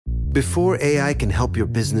Before AI can help your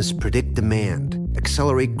business predict demand,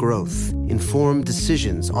 accelerate growth, inform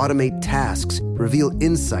decisions, automate tasks, reveal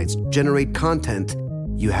insights, generate content,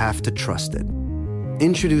 you have to trust it.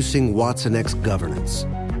 Introducing watsonx Governance,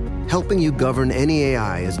 helping you govern any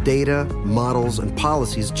AI as data, models, and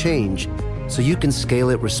policies change so you can scale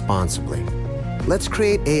it responsibly. Let's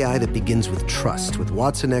create AI that begins with trust with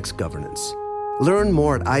watsonx Governance. Learn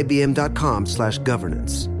more at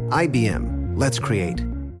ibm.com/governance. IBM, let's create.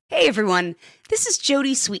 Hey everyone, this is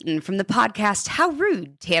Jodie Sweetin from the podcast How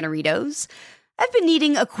Rude, Tanneritos. I've been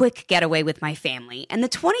needing a quick getaway with my family, and the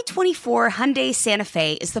 2024 Hyundai Santa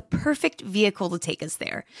Fe is the perfect vehicle to take us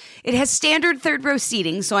there. It has standard third-row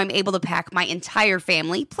seating, so I'm able to pack my entire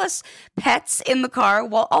family, plus pets, in the car,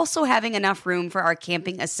 while also having enough room for our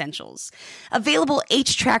camping essentials. Available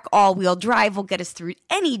H-Track all-wheel drive will get us through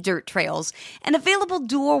any dirt trails, and available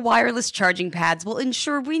dual wireless charging pads will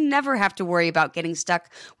ensure we never have to worry about getting stuck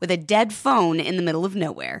with a dead phone in the middle of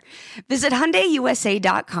nowhere. Visit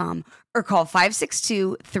HyundaiUSA.com or call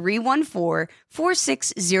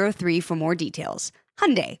 562-314-4603 for more details.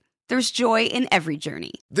 Hyundai, there's joy in every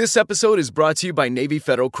journey. This episode is brought to you by Navy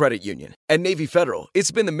Federal Credit Union. At Navy Federal,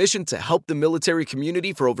 it's been the mission to help the military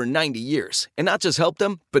community for over 90 years. And not just help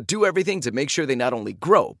them, but do everything to make sure they not only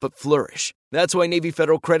grow, but flourish. That's why Navy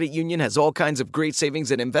Federal Credit Union has all kinds of great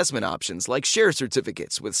savings and investment options like share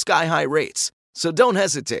certificates with sky-high rates. So don't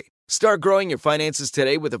hesitate. Start growing your finances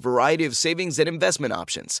today with a variety of savings and investment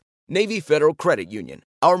options. Navy Federal Credit Union.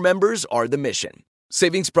 Our members are the mission.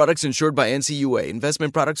 Savings products insured by NCUA.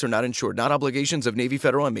 Investment products are not insured, not obligations of Navy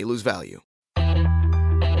Federal and may lose value.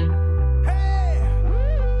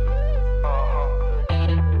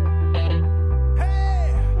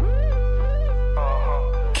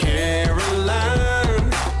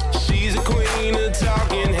 Caroline, she's a queen of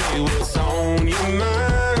talking. Hey, what's on your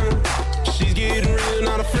mind? She's getting real,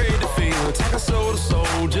 not afraid to feel. Talking soul to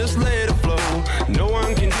soul, just let it flow. No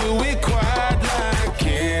one can do it quite like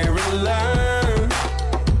Caroline.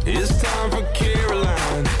 It's time for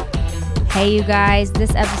Caroline. Hey, you guys,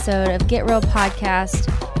 this episode of Get Real Podcast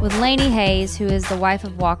with Lainey Hayes, who is the wife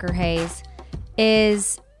of Walker Hayes,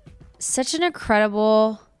 is such an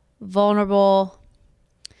incredible, vulnerable,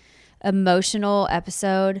 emotional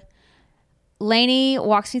episode. Lainey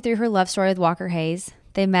walks me through her love story with Walker Hayes.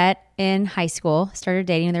 They met in high school, started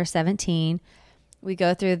dating when they were 17. We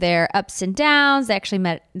go through their ups and downs. They actually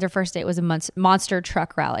met, their first date was a monster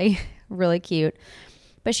truck rally. Really cute.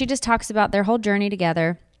 But she just talks about their whole journey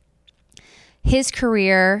together. His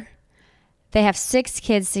career, they have 6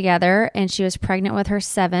 kids together, and she was pregnant with her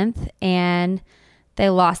 7th, and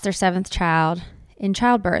they lost their 7th child in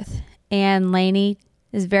childbirth. And Lainey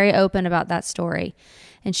is very open about that story.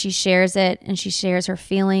 And she shares it, and she shares her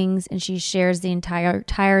feelings, and she shares the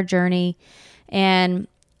entire journey. And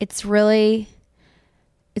it's really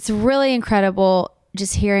incredible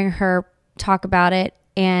just hearing her talk about it.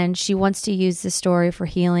 And she wants to use this story for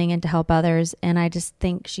healing and to help others. And I just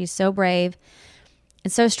think she's so brave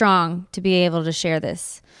and so strong to be able to share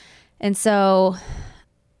this. And so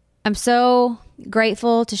I'm so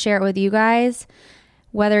grateful to share it with you guys,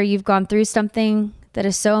 whether you've gone through something that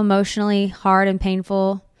is so emotionally hard and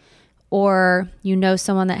painful, or you know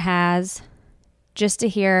someone that has, just to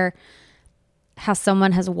hear how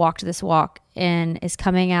someone has walked this walk and is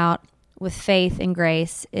coming out with faith and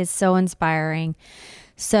grace is so inspiring.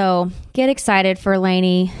 So get excited for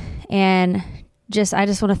Lainey, and I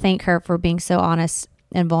just want to thank her for being so honest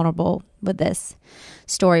and vulnerable with this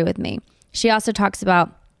story with me. She also talks about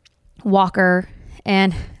Walker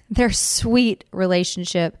and their sweet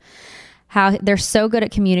relationship, how they're so good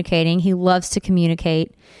at communicating. He loves to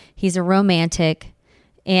communicate. He's a romantic.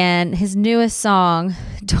 And his newest song,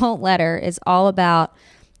 Don't Let Her, is all about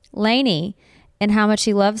Lainey and how much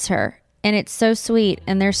he loves her. And it's so sweet,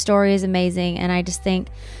 and their story is amazing. And I just think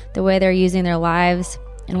the way they're using their lives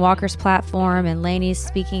and Walker's platform and Lainey's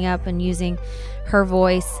speaking up and using her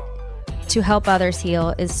voice to help others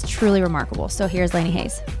heal is truly remarkable. So here's Lainey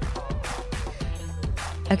Hayes.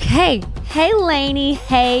 Okay. Hey, Lainey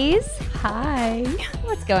Hayes. Hi.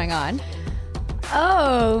 What's going on?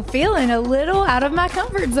 Oh, feeling a little out of my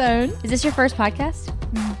comfort zone. Is this your first podcast?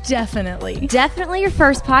 Definitely. Definitely your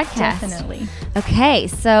first podcast. Definitely. Okay.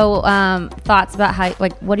 So thoughts about how,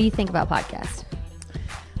 what do you think about podcasts?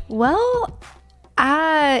 Well,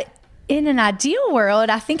 in an ideal world,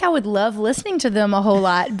 I think I would love listening to them a whole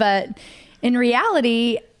lot. But in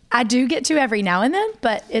reality, I do get to every now and then,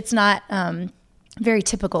 but it's not very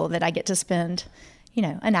typical that I get to spend,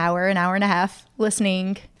 an hour and a half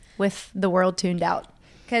listening with the world tuned out.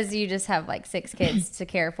 Because you just have like 6 kids to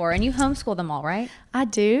care for, and you homeschool them all, right? I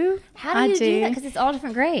do. How do you do that? Because it's all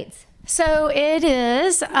different grades. So it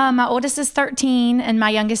is, my oldest is 13 and my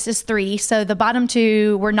youngest is 3. So the bottom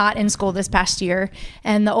 2 were not in school this past year.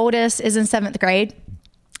 And the oldest is in 7th grade.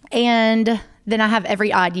 And then I have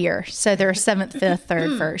every odd year. So they're 7th, 5th,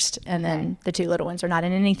 3rd, 1st. And then the 2 little ones are not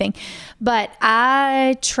in anything. But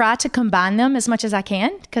I try to combine them as much as I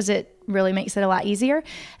can because it really makes it a lot easier.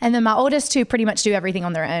 And then my oldest 2 pretty much do everything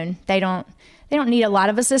on their own. They don't need a lot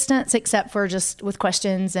of assistance except for just with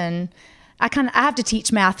questions, and I have to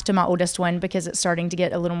teach math to my oldest one because it's starting to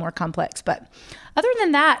get a little more complex. But other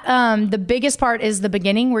than that, the biggest part is the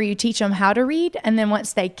beginning where you teach them how to read. And then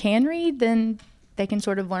once they can read, then they can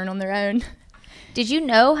sort of learn on their own. Did you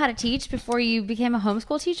know how to teach before you became a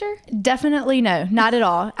homeschool teacher? Definitely no, not at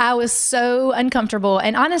all. I was so uncomfortable.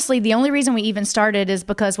 And honestly, the only reason we even started is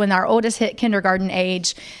because when our oldest hit kindergarten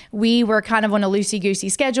age, we were kind of on a loosey-goosey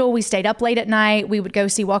schedule. We stayed up late at night. We would go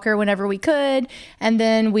see Walker whenever we could. And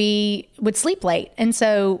then we would sleep late. And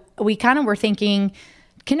so we kind of were thinking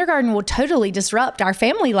kindergarten will totally disrupt our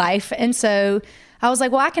family life. And so I was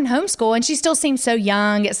like, well, I can homeschool. And she still seemed so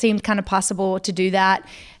young. It seemed kind of possible to do that.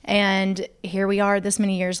 And here we are this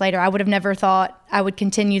many years later. I would have never thought I would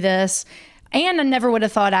continue this. And I never would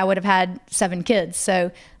have thought I would have had 7 kids.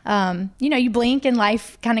 So, you blink and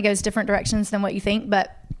life kind of goes different directions than what you think. But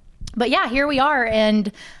yeah, here we are.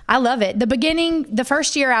 And I love it. The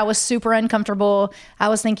first year I was super uncomfortable. I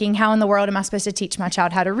was thinking, how in the world am I supposed to teach my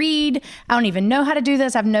child how to read? I don't even know how to do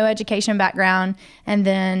this. I have no education background. And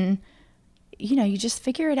then you just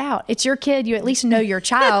figure it out. It's your kid. You at least know your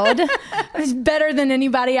child. It's better than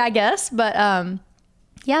anybody, I guess. But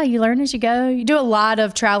yeah, you learn as you go. You do a lot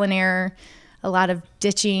of trial and error, a lot of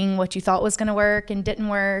ditching what you thought was going to work and didn't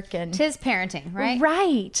work. And 'Tis parenting, right?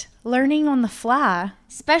 Right. Learning on the fly.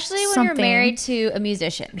 Especially when you're married to a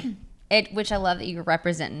musician. Which I love that you're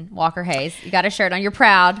representing Walker Hayes. You got a shirt on. You're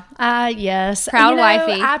proud. Yes. Proud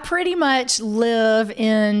wifey. I pretty much live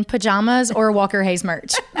in pajamas or Walker Hayes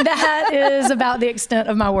merch. That is about the extent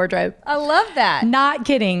of my wardrobe. I love that. Not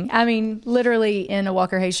kidding. I mean, literally in a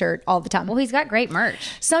Walker Hayes shirt all the time. Well, he's got great merch.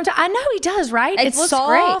 Sometimes I know he does, right? It It's looks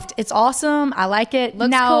soft. great. It's awesome. I like it.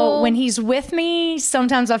 Looks now, cool. when he's with me,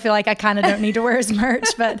 sometimes I feel like I kind of don't need to wear his merch,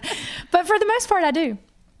 but for the most part, I do.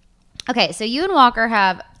 Okay, so you and Walker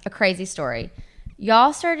have a crazy story.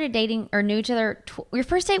 Y'all started dating or knew each other. Your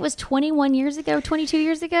first date was 21 years ago, 22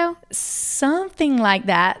 years ago? Something like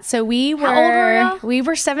that. So we were, How old were y'all? We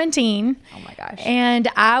were 17. Oh my gosh. And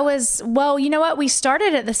I was, well, you know what? We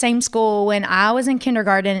started at the same school when I was in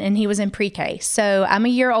kindergarten and he was in pre-K. So I'm a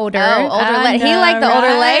year older. Oh, older lady. He liked the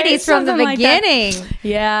older ladies from the Something like that. beginning.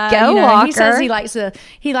 Yeah. Go, and he says Walker.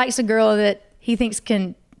 he likes a girl that he thinks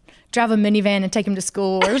can drive a minivan and take him to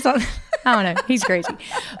school or something. I don't know. He's crazy.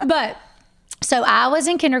 But so I was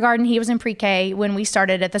in kindergarten. He was in pre-K when we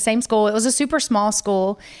started at the same school. It was a super small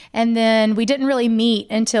school. And then we didn't really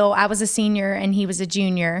meet until I was a senior and he was a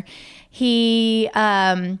junior. He,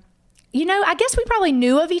 I guess we probably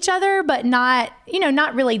knew of each other, but not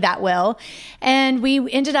really that well. And we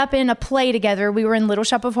ended up in a play together. We were in Little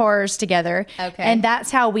Shop of Horrors together. Okay. And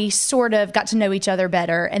that's how we sort of got to know each other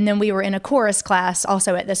better. And then we were in a chorus class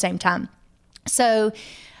also at the same time. So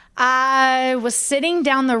I was sitting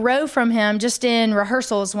down the row from him just in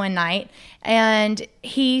rehearsals one night, and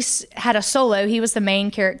he had a solo. He was the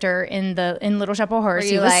main character in Little Shop of Horrors.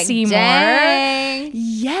 Were you he was like, Seymour. dang?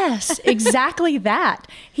 Yes, exactly that.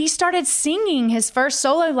 He started singing his first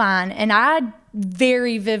solo line, and I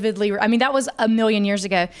very vividly, I mean, that was a million years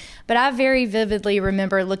ago, but I very vividly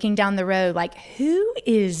remember looking down the road like, who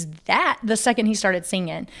is that? The second he started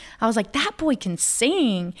singing, I was like, that boy can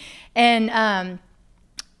sing. And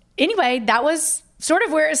anyway, that was sort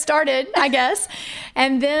of where it started, I guess.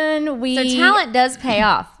 And then So talent does pay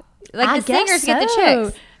off. Like I the singers guess get the so.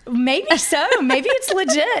 chicks. Maybe so. Maybe it's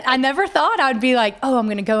legit. I never thought I'd be like, oh, I'm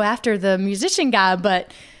going to go after the musician guy.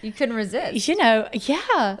 But, You couldn't resist.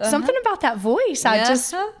 something about that voice. I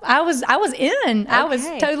was in. I was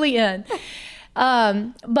Okay. totally in.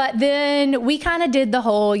 But then we kind of did the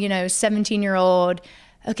whole, 17-year-old,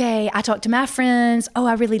 okay, I talked to my friends. Oh,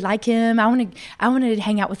 I really like him. I want to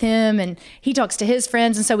hang out with him. And he talks to his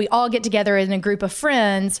friends. And so we all get together in a group of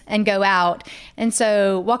friends and go out. And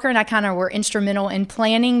so Walker and I kind of were instrumental in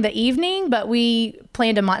planning the evening, but we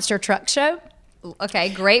planned a monster truck show. Okay,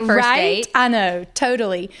 great first date. I know,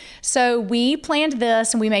 totally. So we planned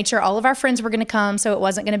this and we made sure all of our friends were going to come so it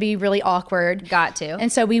wasn't going to be really awkward. Got to.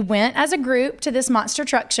 And so we went as a group to this monster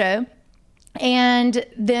truck show. And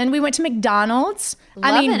then we went to McDonald's.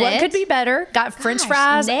 I mean, Loving what it. could be better? Got French Gosh,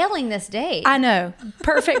 fries. Nailing this date. I know.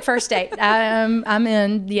 Perfect first date. I'm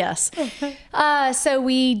in, yes. So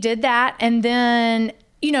we did that. And then,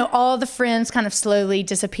 you know, all the friends kind of slowly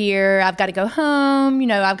disappear. I've got to go home. You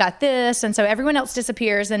know, I've got this. And so everyone else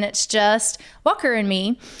disappears. And it's just Walker and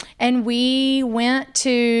me. And we went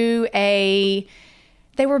to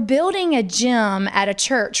they were building a gym at a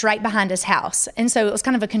church right behind his house. And so it was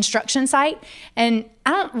kind of a construction site. And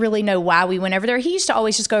I don't really know why we went over there. He used to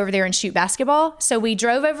always just go over there and shoot basketball. So we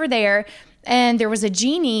drove over there, and there was a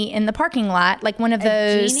genie in the parking lot, like one of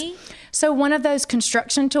those. genie? So one of those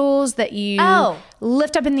construction tools that you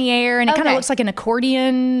lift up in the air, and it kind of Okay. looks like an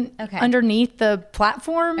accordion Okay. underneath the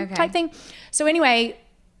platform type thing. So anyway,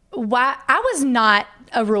 I was not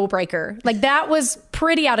a rule breaker. Like, that was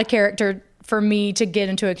pretty out of character for me to get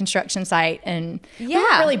into a construction site, and we weren't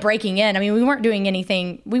Yeah. really breaking in. I mean, we weren't doing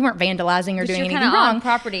anything. We weren't vandalizing or doing you're anything kinda wrong. on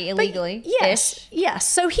property illegally. Yes.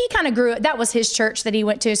 So he kind of grew up. That was his church that he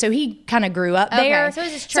went to. So he kind of grew up there. Okay, so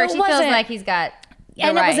it's his church. it He feels wasn't- like he's got.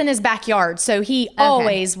 and it was in his backyard, so he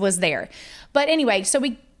always was there. But anyway, so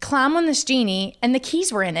we climb on this genie, and the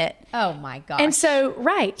keys were in it. Oh my gosh. And so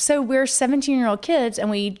we're 17-year-old kids, and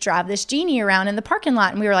we drive this genie around in the parking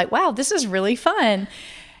lot, and we were like, wow, this is really fun.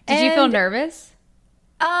 Did you feel nervous?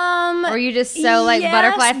 Or you just so like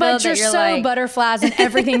butterfly filled but you're that you're so like butterflies, and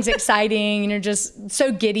everything's exciting, and you're just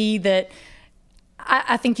so giddy that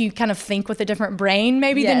I think you kind of think with a different brain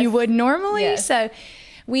maybe than Yes. you would normally. Yes. So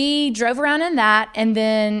we drove around in that, and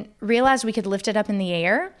then realized we could lift it up in the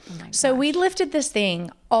air. So we lifted this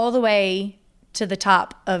thing all the way to the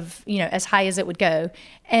top of, you know, as high as it would go.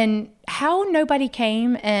 And how nobody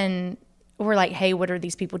came and were like, hey, what are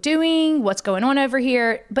these people doing? What's going on over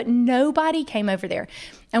here? But nobody came over there.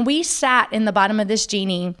 And we sat in the bottom of this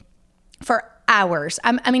genie for hours.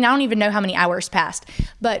 I mean, I don't even know how many hours passed,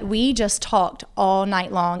 but we just talked all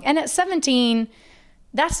night long. And at 17,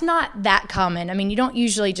 that's not that common. I mean, you don't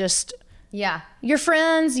usually just, your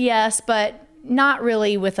friends, yes, but not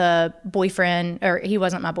really with a boyfriend, or he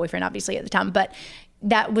wasn't my boyfriend, obviously, at the time, but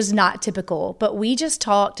that was not typical. But we just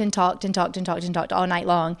talked and talked and talked and talked and talked all night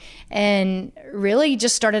long, and really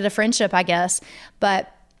just started a friendship, I guess.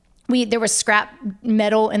 But there was scrap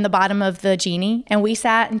metal in the bottom of the genie, and we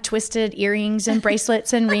sat and twisted earrings and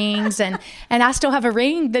bracelets and rings, and I still have a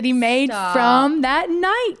ring that he made from that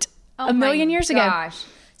night a million years ago.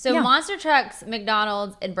 So Yeah. monster trucks,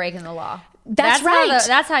 McDonald's, and breaking the law. That's right.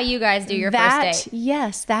 That's how you guys do your first date.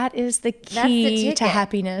 Yes, that is the That's the key to ticket.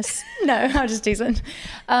 happiness. No, I'm just teasing.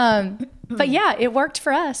 But yeah, it worked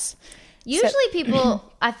for us. Usually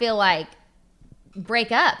people, I feel like,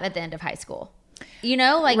 break up at the end of high school. You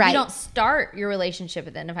know, like Right. you don't start your relationship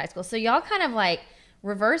at the end of high school. So y'all kind of like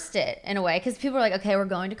reversed it in a way, because people are like, okay, we're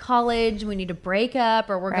going to college, we need to break up,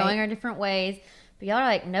 or we're Right. going our different ways. But y'all are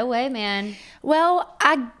like, no way, man. Well,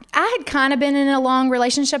 I had kind of been in a long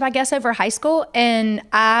relationship, I guess, over high school, and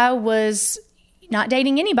I was not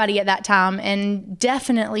dating anybody at that time, and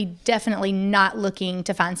definitely not looking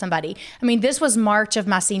to find somebody. I mean, this was March of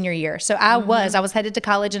my senior year, so I was headed to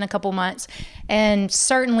college in a couple months, and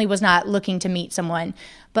certainly was not looking to meet someone.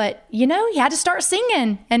 But, you know, you had to start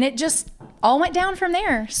singing, and it just all went down from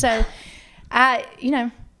there. So,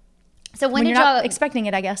 So when when did you're not y'all expecting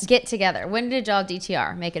it, I guess. get together? When did y'all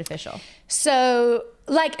DTR, make it official? So,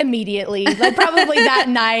 like, immediately, like probably that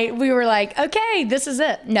night, we were like, okay, this is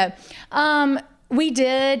it. No. We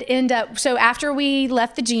did end up, so after we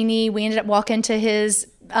left the genie, we ended up walking to his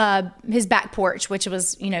back porch, which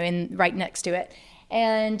was, you know, right next to it.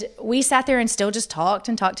 And we sat there and still just talked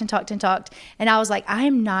and talked and talked and talked. And I was like, I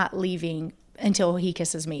am not leaving until he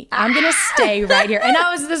kisses me. I'm going to stay right here. And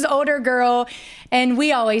I was this older girl, and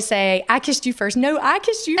we always say, I kissed you first. No, I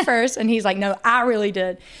kissed you first. And he's like, no, I really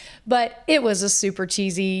did. But it was a super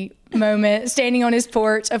cheesy moment, standing on his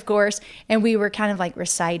porch, of course. And we were kind of like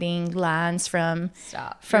reciting lines from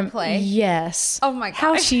Your play? Yes. Oh my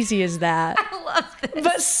How gosh. cheesy is that? I love this.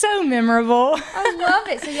 But so memorable. I love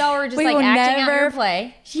it. So y'all were just We like will acting out never- your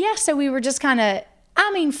play. Yeah, so we were just kind of,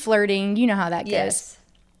 flirting. You know how that goes. Yes.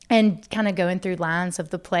 And kind of going through lines of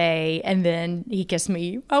the play, and then he kissed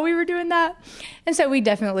me while we were doing that. And so we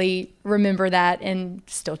definitely remember that and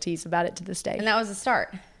still tease about it to this day. And that was the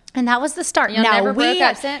start. And that was the start. Y'all never broke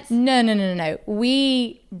up since? No.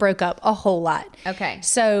 We broke up a whole lot. Okay.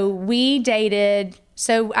 So we dated.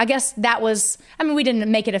 So I guess that was, we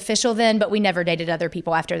didn't make it official then, but we never dated other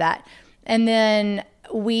people after that. And then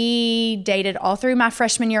we dated all through my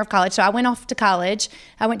freshman year of college. So I went off to college.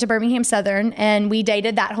 I went to Birmingham Southern, and we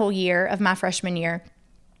dated that whole year of my freshman year.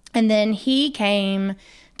 And then he came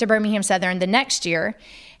to Birmingham Southern the next year.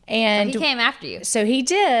 And He came after you. so he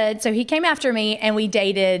did. So he came after me, and we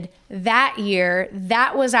dated that year.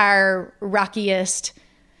 That was our rockiest,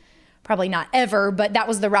 probably not ever, but that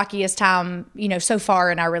was the rockiest time, so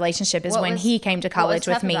far in our relationship is when he came to college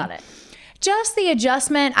with me. What was tough about it? Just the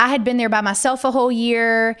adjustment. I had been there by myself a whole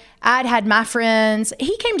year. I'd had my friends.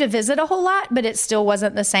 He came to visit a whole lot, but it still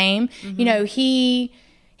wasn't the same.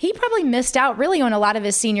 He probably missed out really on a lot of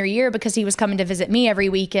his senior year because he was coming to visit me every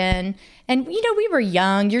weekend. And, we were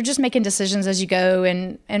young. You're just making decisions as you go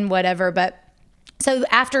and whatever. But so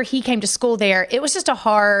after he came to school there, it was just a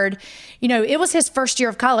hard, it was his first year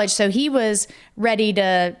of college. So he was ready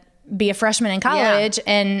to be a freshman in college,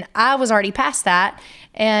 and I was already past that.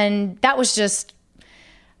 And that was just,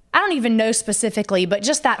 I don't even know specifically, but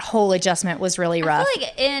just that whole adjustment was really rough. I feel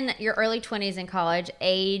like in your early 20s in college,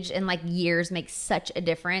 age and years make such a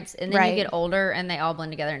difference. And then Right. you get older and they all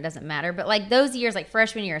blend together and it doesesn't matter. But those years,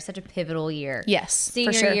 freshman year is such a pivotal year. Yes, for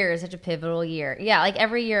Senior sure. year is such a pivotal year. Yeah,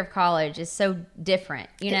 every year of college is so different,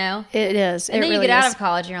 It is. And it then really you get out is. of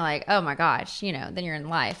college and you're like, oh my gosh, then you're in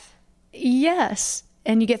life. Yes.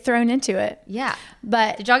 And you get thrown into it. Yeah.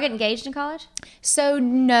 But Did y'all get engaged in college? so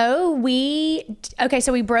no,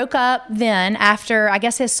 so we broke up then after, I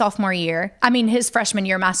guess, his sophomore year. I mean, his freshman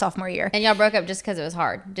year, my sophomore year. And y'all broke up just because it was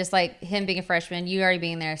hard. Just him being a freshman, you already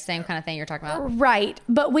being there, same kind of thing you're talking about. Right.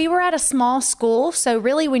 But we were at a small school. So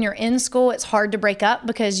really when you're in school, it's hard to break up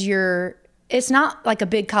because it's not like a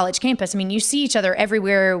big college campus. I mean, you see each other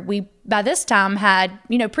everywhere. We, by this time, had,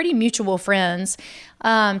 pretty mutual friends.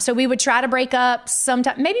 So we would try to break up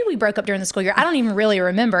sometime. Maybe we broke up during the school year. I don't even really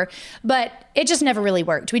remember, but it just never really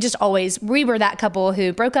worked. We were that couple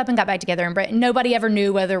who broke up and got back together, and nobody ever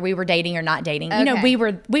knew whether we were dating or not dating. Okay.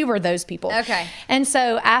 We were those people. Okay. And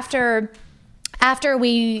so after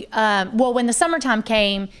we, when the summertime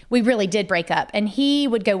came, we really did break up, and he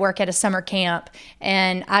would go work at a summer camp,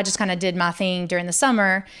 and I just kind of did my thing during the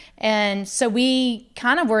summer. And so we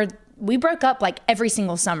broke up every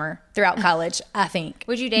single summer throughout college, I think.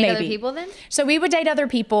 Would you date other people then? So we would date other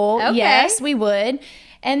people. Okay. Yes, we would.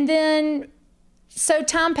 And then, so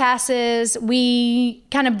time passes, we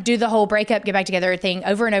kind of do the whole breakup, get back together thing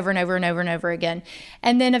over and over and over and over and over again.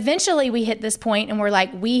 And then eventually we hit this point and we're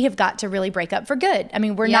like, we have got to really break up for good. I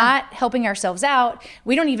mean, we're not helping ourselves out.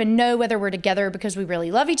 We don't even know whether we're together because we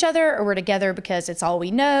really love each other or we're together because it's all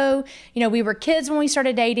we know. We were kids when we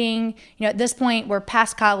started dating. At this point we're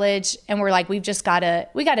past college and we're like, we got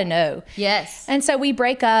to know. Yes. And so we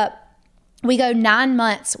break up. We go 9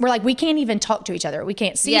 months. We're like, we can't even talk to each other. We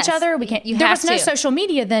can't see each other. We can't. There was no social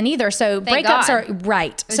media then either. So breakups are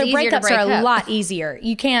right. So breakups are a lot easier.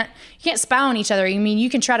 You can't spy on each other. I mean, you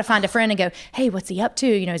can try to find a friend and go, hey, what's he up to?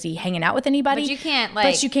 Is he hanging out with anybody? But you can't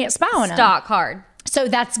But you can't spy on him. Stalk hard. So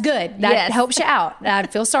that's good. That helps you out. I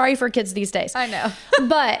feel sorry for kids these days. I know.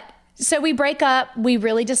 But so we break up. We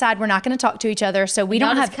really decide we're not going to talk to each other. So we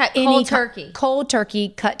don't have any cold turkey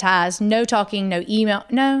cut ties. No talking. No email.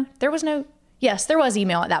 No, there was no. Yes, there was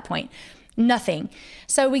email at that point. Nothing.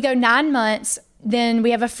 So we go 9 months. Then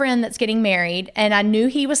we have a friend that's getting married, and I knew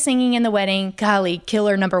he was singing in the wedding. Golly,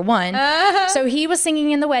 killer number one. So he was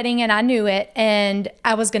singing in the wedding, and I knew it, and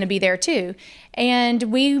I was going to be there too. And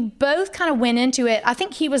we both kind of went into it. I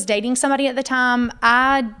think he was dating somebody at the time.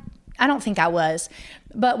 I don't think I was.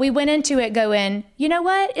 But we went into it going, you know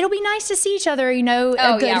what? It'll be nice to see each other, a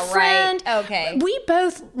good friend. Right. Okay. We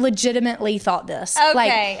both legitimately thought this.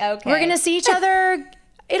 Okay. We're going to see each other.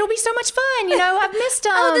 It'll be so much fun. I've missed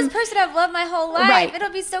them. Oh, this person I've loved my whole life. Right.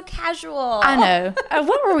 It'll be so casual. I know.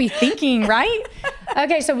 What were we thinking, right?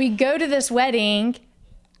 Okay, so we go to this wedding.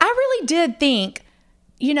 I really did think,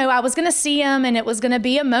 I was going to see him and it was going to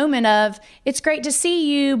be a moment of, it's great to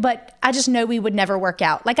see you, but I just know we would never work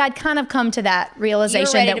out. I'd kind of come to that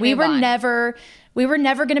realization that we were never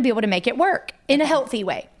going to be able to make it work in a healthy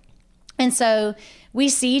way. And so we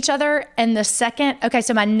see each other, and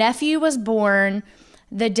so my nephew was born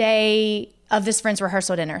the day of this friend's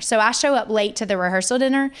rehearsal dinner. So I show up late to the rehearsal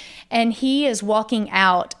dinner, and he is walking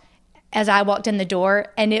out as I walked in the door,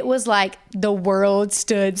 and it was like the world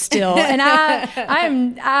stood still. And I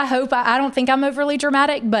don't think I'm overly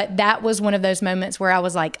dramatic, but that was one of those moments where I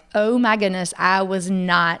was like, oh my goodness, I was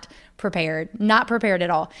not prepared at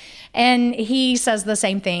all. And he says the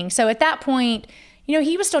same thing. So at that point,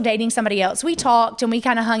 he was still dating somebody else. We talked and we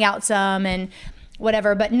kind of hung out some and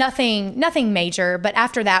whatever, but nothing major. But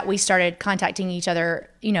after that, we started contacting each other,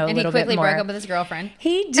 a little bit more. And he quickly broke up with his girlfriend.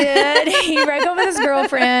 He did. He broke up with his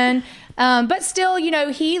girlfriend. But still, we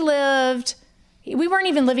weren't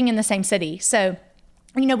even living in the same city. So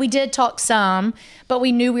you know, we did talk some, but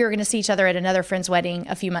we knew we were going to see each other at another friend's wedding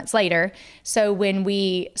a few months later. So when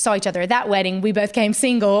we saw each other at that wedding, we both came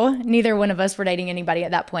single. Neither one of us were dating anybody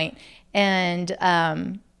at that point. And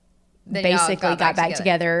basically got back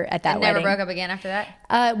together at that wedding. Never broke up again after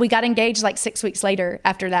that? We got engaged like 6 weeks later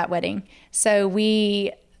after that wedding. So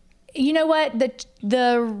we, you know what,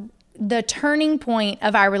 the turning point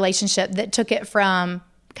of our relationship that took it from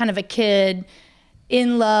kind of a kid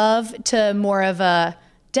in love to more of a,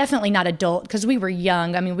 definitely not adult, because we were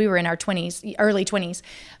young. I mean, we were in our 20s, early 20s.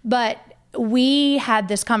 But we had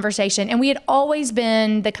this conversation, and we had always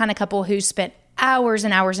been the kind of couple who spent hours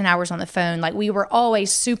and hours and hours on the phone. Like, we were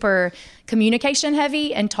always super communication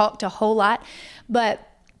heavy and talked a whole lot. But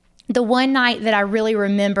the one night that I really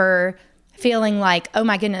remember feeling like, oh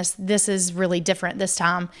my goodness, this is really different this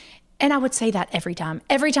time. And I would say that every time.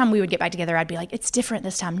 Every time we would get back together, I'd be like, it's different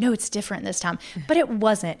this time. No, it's different this time. But it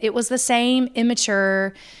wasn't. It was the same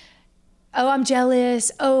immature, oh, I'm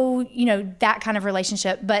jealous, oh, you know, that kind of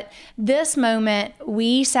relationship. But this moment,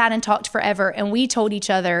 we sat and talked forever, and we told each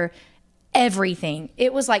other everything.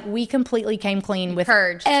 It was like we completely came clean with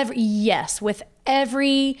purged. with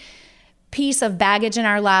every piece of baggage in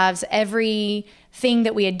our lives, everything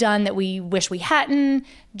that we had done that we wish we hadn't,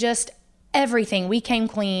 just everything. We came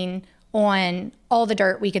clean on all the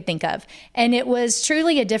dirt we could think of. And it was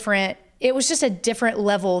truly it was just a different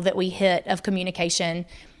level that we hit of communication.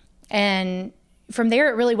 And from there,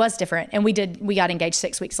 it really was different. And we got engaged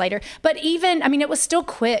 6 weeks later. But even, I mean, it was still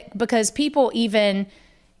quick, because people even,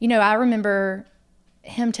 you know, I remember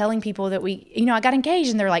him telling people that I got engaged,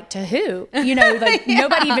 and they're like, to who? You know, like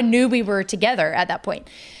nobody even knew we were together at that point.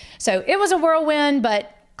 So it was a whirlwind,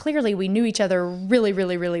 but clearly we knew each other really,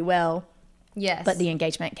 really, really well. Yes. But the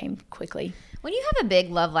engagement came quickly. When you have a big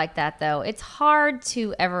love like that, though, it's hard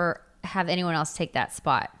to ever have anyone else take that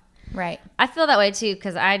spot. Right. I feel that way too,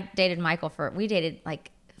 because I dated Michael we dated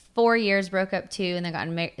like 4 years, broke up 2, and then got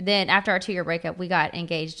married. Then after our 2-year breakup, we got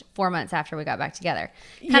engaged 4 months after we got back together.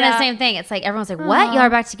 Kind of the same thing. It's like everyone's like, "What? Y'all are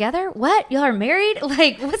back together? What? Y'all are married?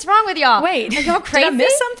 Like, what's wrong with y'all? Wait, are y'all crazy? Did I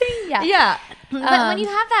miss something?" Yeah. Yeah. But when you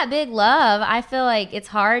have that big love, I feel like it's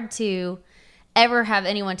hard to ever have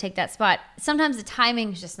anyone take that spot. Sometimes the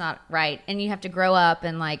timing is just not right, and you have to grow up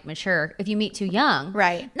and like mature if you meet too young.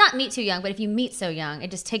 Right. Not meet too young, but if you meet so young,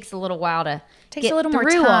 it just takes a little while to Takes a little more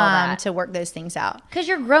time to work those things out. Because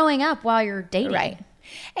you're growing up while you're dating. Right.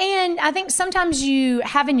 And I think sometimes you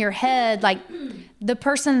have in your head, like, the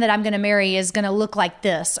person that I'm going to marry is going to look like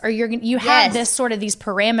this, or you have this sort of these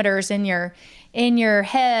parameters in your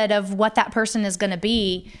head of what that person is going to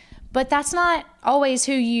be. But that's not always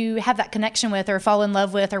who you have that connection with or fall in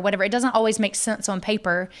love with or whatever. It doesn't always make sense on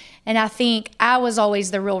paper. And I think I was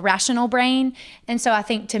always the real rational brain. And so I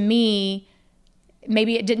think to me,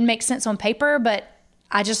 maybe it didn't make sense on paper, but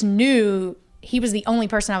I just knew he was the only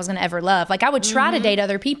person I was going to ever love. Like, I would try to date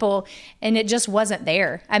other people, and it just wasn't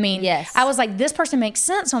there. I mean, I was like, this person makes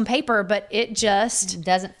sense on paper, but it just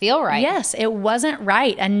doesn't feel right. Yes, it wasn't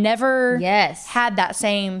right. I never had that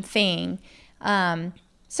same thing.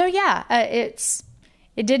 So yeah,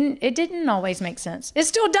 it didn't always make sense. It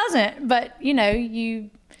still doesn't, but you know,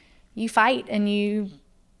 you fight and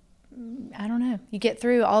I don't know, you get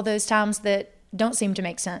through all those times that don't seem to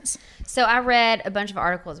make sense. So I read a bunch of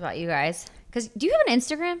articles about you guys. Because do you have an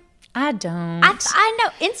Instagram? I don't. I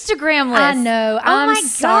know, Instagram list. I know. I'm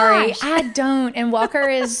sorry. Gosh. I don't. And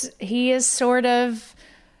Walker he is sort of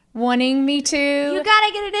wanting me to. You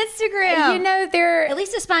gotta get an Instagram. You know, at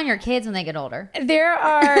least to spy on your kids when they get older. There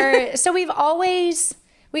are. So we always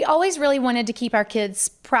really wanted to keep our kids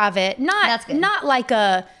private. Not like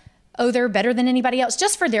they're better than anybody else,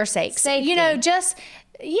 just for their sakes. Safety. You know,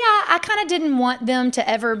 I kind of didn't want them to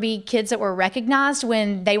ever be kids that were recognized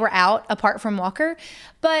when they were out apart from Walker.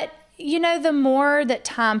 But, you know, the more that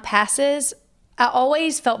time passes, I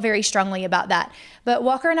always felt very strongly about that. But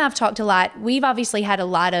Walker and I have talked a lot. We've obviously had a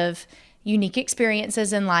lot of unique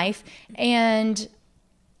experiences in life. And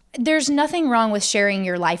there's nothing wrong with sharing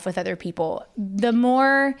your life with other people. The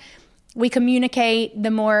more we communicate,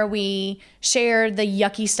 the more we share the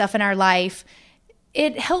yucky stuff in our life,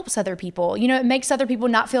 it helps other people. You know, it makes other people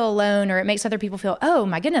not feel alone, or it makes other people feel, oh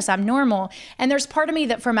my goodness, I'm normal. And there's part of me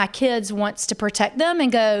that for my kids wants to protect them and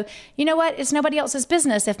go, you know what, it's nobody else's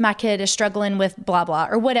business if my kid is struggling with blah, blah,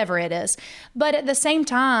 or whatever it is. But at the same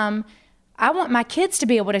time, I want my kids to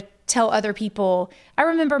be able to tell other people. I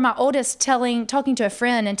remember my oldest talking to a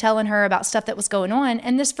friend and telling her about stuff that was going on.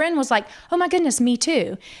 And this friend was like, oh my goodness, me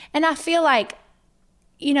too. And I feel like,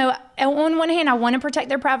 you know, on one hand, I want to protect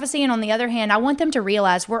their privacy. And on the other hand, I want them to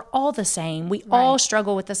realize we're all the same. We all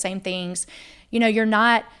struggle with the same things. You know, you're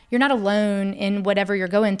not alone in whatever you're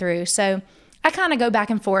going through. So I kind of go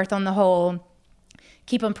back and forth on the whole,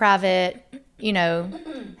 keep them private, you know,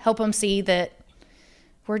 help them see that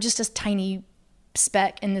we're just a tiny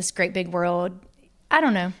speck in this great big world. I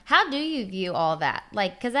don't know. How do you view all that?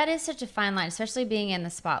 Like, because that is such a fine line, especially being in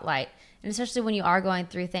the spotlight. And especially when you are going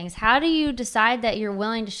through things, how do you decide that you're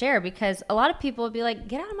willing to share? Because a lot of people would be like,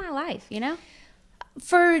 get out of my life, you know?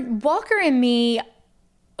 For Walker and me,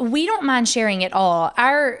 we don't mind sharing at all.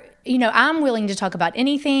 I'm willing to talk about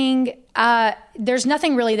anything. There's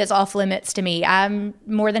nothing really that's off limits to me. I'm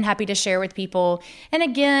more than happy to share with people. And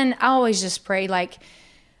again, I always just pray like,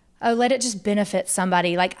 oh, let it just benefit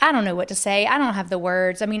somebody. Like, I don't know what to say. I don't have the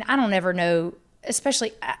words. I mean, I don't ever know,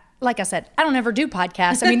 especially, like I said, I don't ever do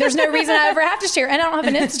podcasts. I mean, there's no reason I ever have to share. And I don't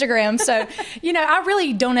have an Instagram. So, you know, I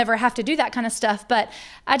really don't ever have to do that kind of stuff. But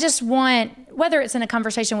I just want, whether it's in a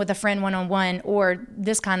conversation with a friend one-on-one or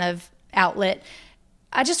this kind of outlet,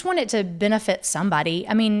 I just want it to benefit somebody.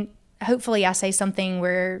 I mean, hopefully I say something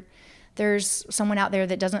where there's someone out there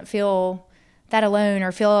that doesn't feel that alone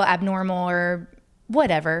or feel abnormal or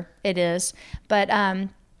whatever it is. But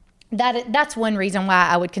that's one reason why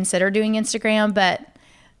I would consider doing Instagram. But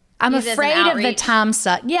I'm afraid of the time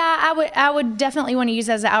suck. Yeah, I would definitely want to use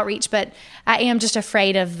it as an outreach, but I am just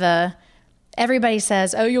afraid of everybody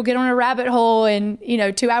says, oh, you'll get on a rabbit hole and, you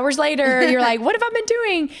know, 2 hours later you're like, what have I been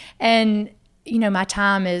doing? And, you know, my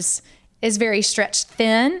time is very stretched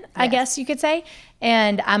thin, I guess you could say.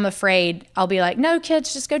 And I'm afraid I'll be like, no,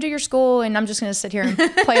 kids, just go do your school. And I'm just going to sit here and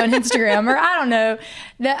play on Instagram, or I don't know.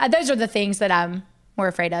 Those are the things that I'm more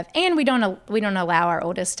afraid of. And we don't allow our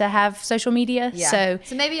oldest to have social media. Yeah.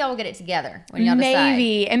 So maybe y'all will get it together when y'all decide.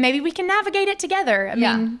 Maybe we can navigate it together. I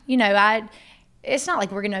mean, you know, it's not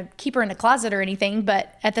like we're going to keep her in a closet or anything,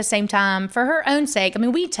 but at the same time, for her own sake, I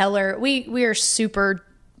mean, we tell her, we are super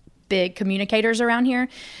big communicators around here.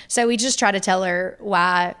 So we just try to tell her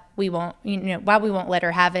why we won't let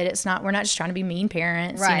her have it. We're not just trying to be mean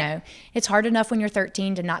parents. Right. You know, it's hard enough when you're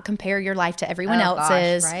 13 to not compare your life to everyone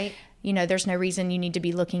else's. Gosh, right? You know, there's no reason you need to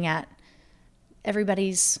be looking at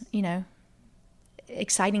everybody's, you know,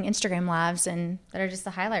 exciting Instagram lives and that are just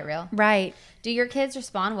the highlight reel. Right. Do your kids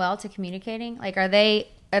respond well to communicating? Like, are they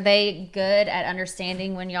good at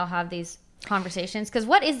understanding when y'all have these conversations? Because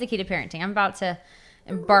what is the key to parenting? I'm about to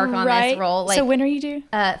embark on this role. Like, so when are you due?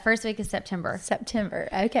 First week of September.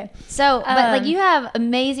 Okay. So, but like, you have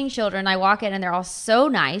amazing children. I walk in and they're all so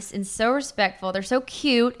nice and so respectful. They're so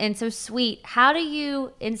cute and so sweet. How do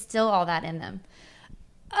you instill all that in them?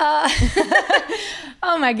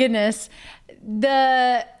 Oh my goodness.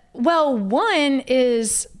 One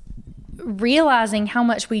is realizing how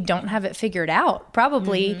much we don't have it figured out.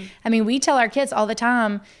 Probably. Mm-hmm. I mean, we tell our kids all the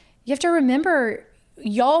time, you have to remember,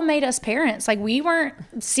 y'all made us parents. Like, we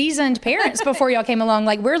weren't seasoned parents before y'all came along.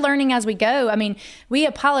 Like, we're learning as we go. I mean, we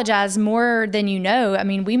apologize more than you know. I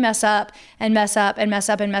mean, we mess up and mess up and mess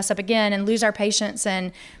up and mess up again and lose our patience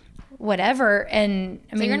and whatever. And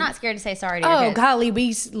I mean, so you're not scared to say sorry to your kids? Oh, golly,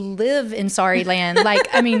 we live in sorry land. Like,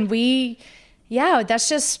 I mean, that's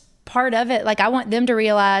just part of it. Like, I want them to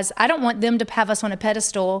realize, I don't want them to have us on a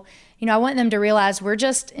pedestal. You know, I want them to realize we're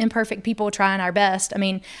just imperfect people trying our best. I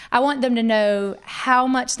mean, I want them to know how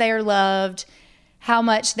much they are loved, how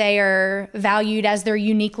much they are valued as their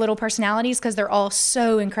unique little personalities, because they're all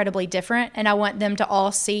so incredibly different. And I want them to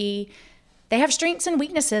all see they have strengths and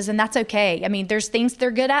weaknesses, and that's okay. I mean, there's things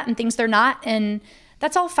they're good at and things they're not, and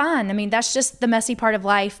that's all fine. I mean, that's just the messy part of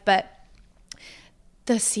life. But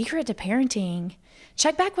the secret to parenting,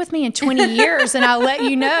 check back with me in 20 years and I'll let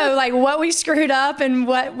you know like what we screwed up and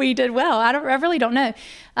what we did well. I really don't know.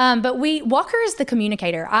 But Walker is the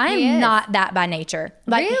communicator. I am not that by nature.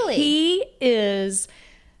 Like, really? He is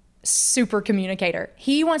super communicator.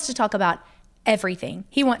 He wants to talk about everything.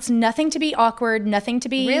 He wants nothing to be awkward, nothing to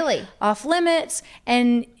be off limits.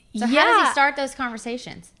 And so how does he start those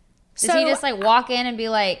conversations? Does he just like walk in and be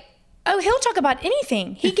like, oh, he'll talk about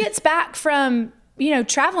anything. He gets back from, you know,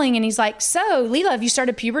 traveling and he's like, so Leela, have you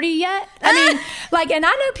started puberty yet? I mean, like, and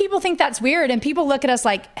I know people think that's weird and people look at us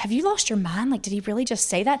like, have you lost your mind? Like, did he really just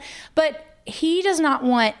say that? But he does not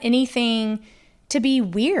want anything to be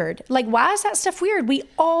weird. Like, why is that stuff weird? We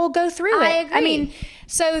all go through it. I agree. I mean,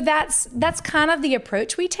 so that's kind of the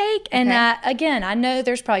approach we take. And again, I know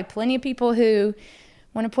there's probably plenty of people who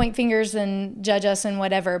want to point fingers and judge us and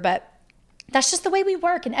whatever, but that's just the way we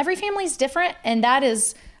work. And every family's different. And that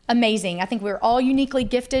is amazing. I think we're all uniquely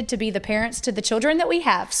gifted to be the parents to the children that we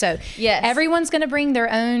have. So everyone's going to bring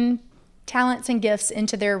their own talents and gifts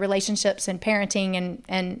into their relationships and parenting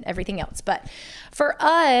and everything else. But for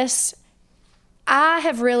us,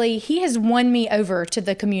 he has won me over to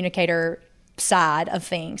the communicator side of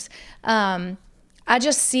things. I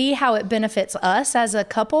just see how it benefits us as a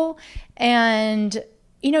couple. And,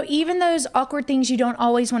 even those awkward things you don't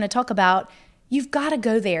always want to talk about, you've got to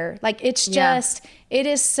go there. Like, it's just, it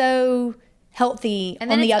is so healthy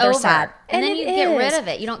and then on the other over. side. And then you get rid of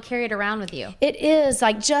it. You don't carry it around with you. It is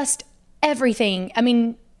like just everything. I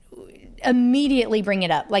mean, immediately bring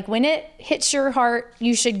it up. Like when it hits your heart,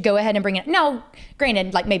 you should go ahead and bring it up. Now,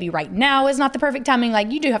 granted, like maybe right now is not the perfect timing.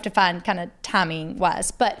 Like you do have to find kind of timing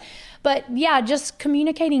wise, but yeah, just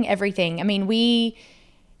communicating everything. I mean,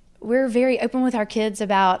 we're very open with our kids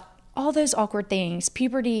about all those awkward things,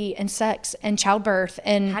 puberty and sex and childbirth.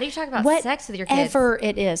 And how do you talk about sex with your kids? Whatever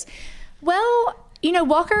it is. Well,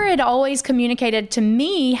 Walker had always communicated to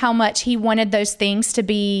me how much he wanted those things to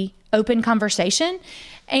be open conversation.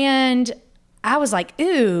 And I was like,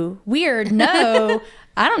 ooh, weird. No,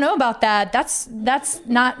 I don't know about that. That's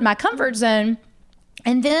not my comfort zone.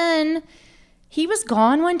 And then he was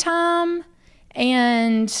gone one time,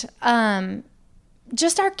 and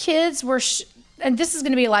just our kids were, and this is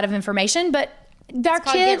going to be a lot of information, but our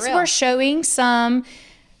kids were showing some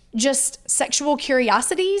just sexual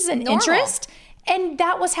curiosities and interest. And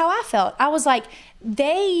that was how I felt. I was like,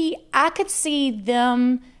 I could see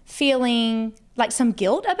them feeling like some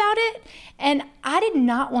guilt about it. And I did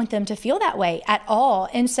not want them to feel that way at all.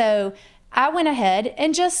 And so I went ahead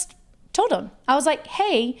and just told them. I was like,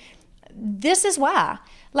 hey, this is why.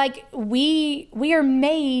 Like we are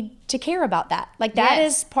made to care about that. Like that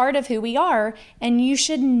is part of who we are. And you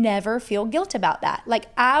should never feel guilt about that. Like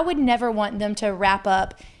I would never want them to wrap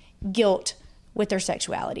up guilt with their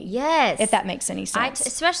sexuality. Yes. If that makes any sense.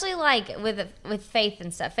 Especially like with faith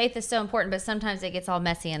and stuff. Faith is so important, but sometimes it gets all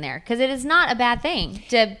messy in there because it is not a bad thing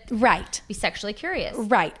to be sexually curious.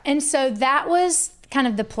 Right. And so that was kind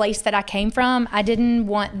of the place that I came from. I didn't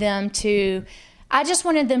want them to, I just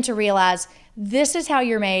wanted them to realize this is how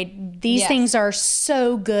you're made. These things are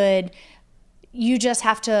so good. You just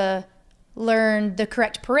have to learn the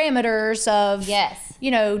correct parameters of,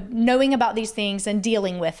 knowing about these things and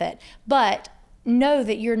dealing with it. But know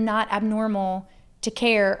that you're not abnormal to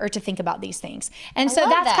care or to think about these things. And so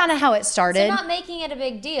that's kind of how it started. So not making it a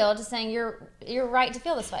big deal, just saying you're right to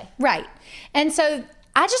feel this way. Right. And so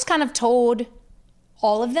I just kind of told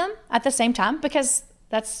all of them at the same time because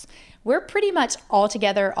we're pretty much all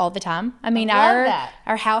together all the time. I mean,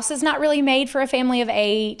 our house is not really made for a family of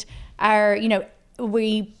 8.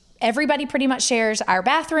 Everybody pretty much shares our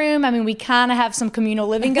bathroom. I mean, we kind of have some communal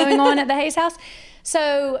living going on at the Hayes house.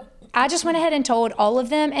 So I just went ahead and told all of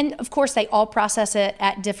them. And of course, they all process it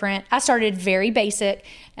at I started very basic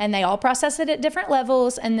and they all process it at different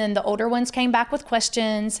levels. And then the older ones came back with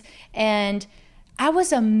questions. And I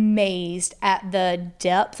was amazed at the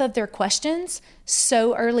depth of their questions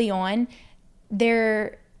so early on.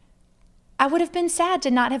 I would have been sad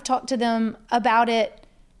to not have talked to them about it,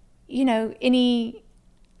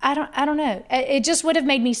 I don't know. It just would have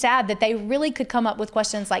made me sad that they really could come up with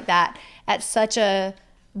questions like that at such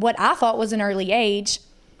what I thought was an early age.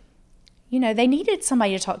 They needed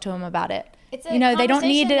somebody to talk to them about it. It's a they don't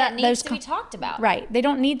need that needs to be talked about. Right. They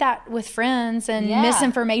don't need that with friends and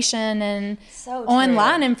misinformation and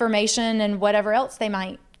online information and whatever else they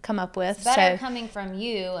might come up with. It's better coming from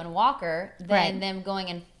you and Walker than them going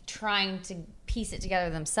and trying to piece it together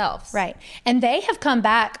themselves. Right. And they have come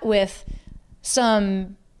back with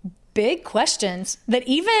some big questions that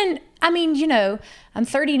I'm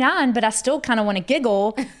 39, but I still kind of want to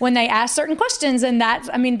giggle when they ask certain questions. And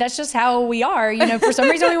that's just how we are. For some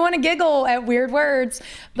reason we want to giggle at weird words.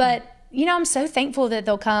 But, I'm so thankful that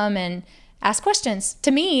they'll come and ask questions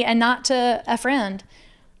to me and not to a friend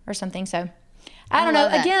or something. So I don't know.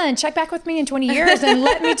 Again, check back with me in 20 years and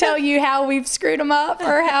let me tell you how we've screwed them up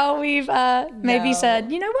or how we've maybe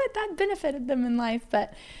said, you know what, that benefited them in life.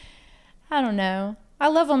 But I don't know. I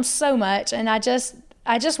love them so much, and I just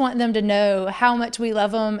want them to know how much we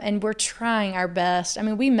love them, and we're trying our best. I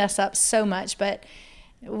mean, we mess up so much, but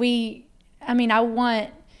Lord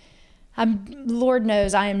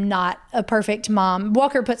knows I am not a perfect mom.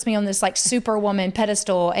 Walker puts me on this like superwoman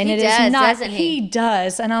pedestal, and he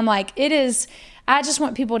does. And I'm like, I just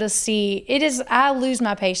want people to see I lose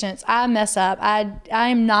my patience. I mess up. I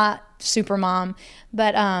am not super mom,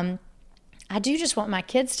 but I do just want my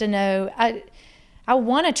kids to know I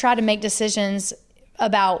want to try to make decisions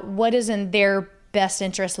about what is in their best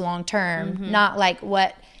interest long term, not like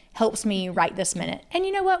what helps me right this minute. And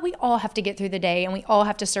you know what? We all have to get through the day and we all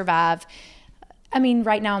have to survive. I mean,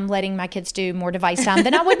 right now I'm letting my kids do more device time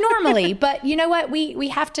than I would normally, but you know what? We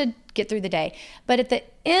have to get through the day. But at the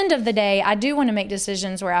end of the day, I do want to make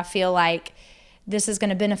decisions where I feel like this is going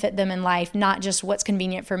to benefit them in life, not just what's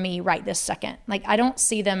convenient for me right this second. Like, I don't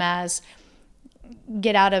see them as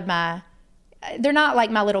they're not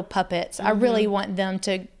like my little puppets. I really want them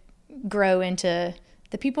to grow into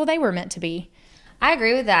the people they were meant to be. I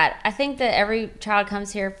agree with that. I think that every child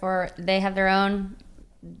comes here they have their own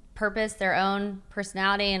purpose, their own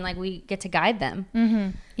personality, and like we get to guide them. Mm-hmm.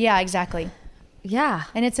 Yeah, exactly. Yeah.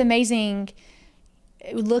 And it's amazing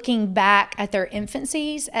looking back at their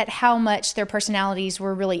infancies at how much their personalities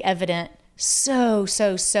were really evident so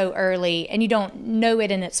early, and you don't know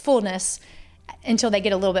it in its fullness until they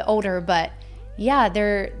get a little bit older. But yeah,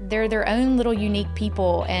 they're their own little unique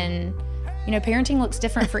people, and you know, parenting looks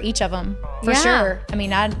different for each of them for sure. I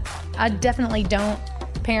mean, I definitely don't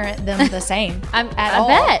parent them the same at all.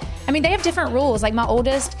 I bet. I mean, they have different rules. Like, my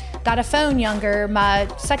oldest got a phone younger. My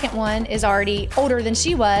second one is already older than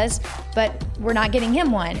she was, but we're not getting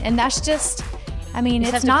him one. And that's just, I mean,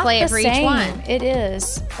 it's not the same. Each one. It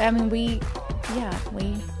is. I mean, we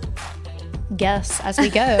guess as we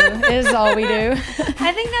go is all we do.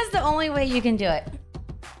 I think that's the only way you can do it.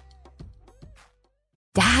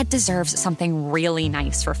 Dad deserves something really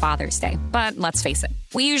nice for Father's Day, but let's face it,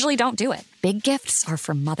 we usually don't do it. Big gifts are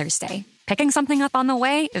for Mother's Day. Picking something up on the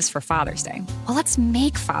way is for Father's Day. Well, let's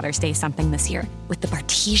make Father's Day something this year with the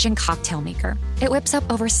Bartesian Cocktail Maker. It whips up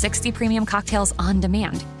over 60 premium cocktails on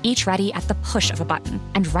demand, each ready at the push of a button.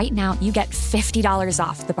 And right now, you get $50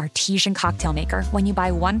 off the Bartesian Cocktail Maker when you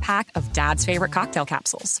buy one pack of Dad's favorite cocktail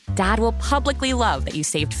capsules. Dad will publicly love that you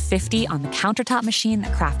saved $50 on the countertop machine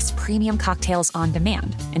that crafts premium cocktails on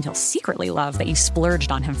demand. And he'll secretly love that you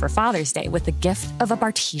splurged on him for Father's Day with the gift of a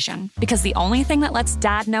Bartesian. Because the only thing that lets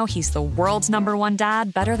Dad know he's the world's #1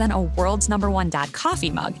 dad better than a world's #1 dad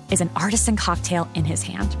coffee mug is an artisan cocktail in his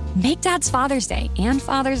hand. Make Dad's Father's Day and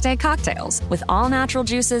Father's Day cocktails with all natural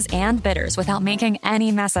juices and bitters without making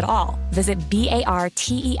any mess at all. Visit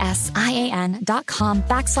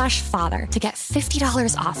BARTESIAN.com/father to get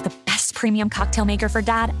 $50 off the best premium cocktail maker for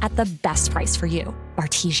Dad at the best price for you.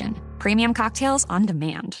 Bartesian. Premium cocktails on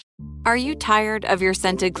demand. Are you tired of your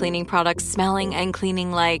scented cleaning products smelling and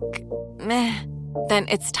cleaning like meh? Then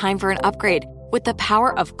it's time for an upgrade with the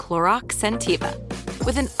power of Clorox Scentiva.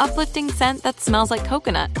 With an uplifting scent that smells like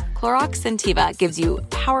coconut, Clorox Scentiva gives you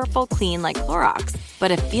powerful clean like Clorox,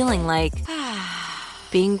 but a feeling like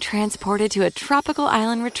being transported to a tropical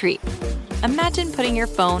island retreat. Imagine putting your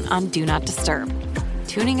phone on Do Not Disturb,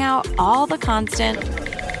 tuning out all the constant,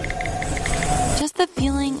 just the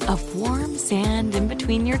feeling of warm sand in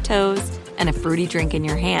between your toes and a fruity drink in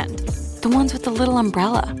your hand. The ones with the little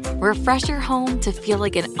umbrella. Refresh your home to feel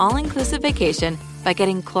like an all-inclusive vacation by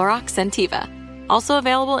getting Clorox Scentiva. Also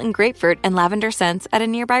available in grapefruit and lavender scents at a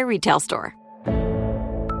nearby retail store.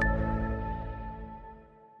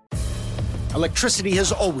 Electricity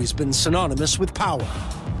has always been synonymous with power.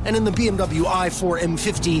 And in the BMW i4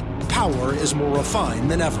 M50, power is more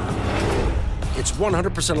refined than ever. It's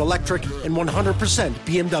 100% electric and 100%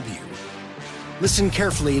 BMW. Listen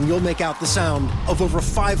carefully and you'll make out the sound of over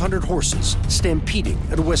 500 horses stampeding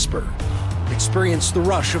at a whisper. Experience the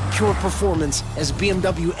rush of pure performance as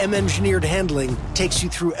BMW M-engineered handling takes you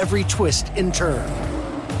through every twist and turn.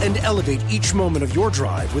 And elevate each moment of your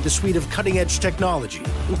drive with a suite of cutting-edge technology,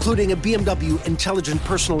 including a BMW intelligent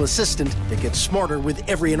personal assistant that gets smarter with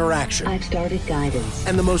every interaction. I've started guidance.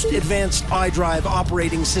 And the most advanced iDrive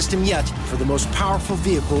operating system yet for the most powerful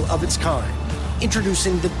vehicle of its kind.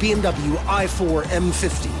 Introducing the BMW i4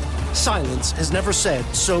 M50. Silence has never said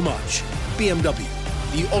so much. BMW,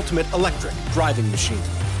 the ultimate electric driving machine.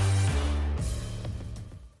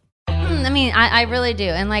 I mean, I really do.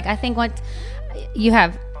 And like, I think once you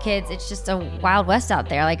have kids, it's just a wild west out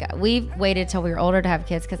there. Like, we've waited till we were older to have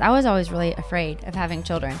kids because I was always really afraid of having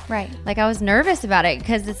children. Right. Like, I was nervous about it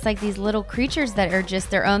because it's like these little creatures that are just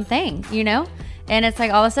their own thing, you know? And it's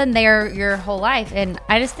like all of a sudden they are your whole life. And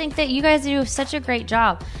I just think that you guys do such a great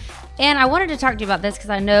job. And I wanted to talk to you about this because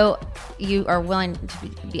I know you are willing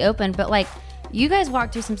to be open, but like, you guys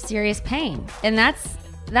walk through some serious pain, and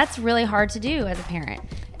that's really hard to do as a parent.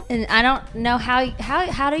 And I don't know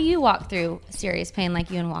how do you walk through serious pain like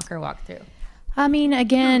you and Walker walk through? I mean,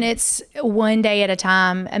 again, it's one day at a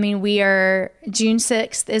time. I mean, June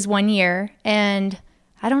 6th is 1 year, and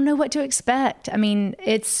I don't know what to expect. I mean,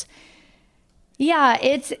 it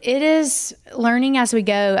is learning as we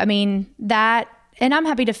go. I mean, and I'm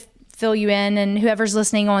happy to fill you in and whoever's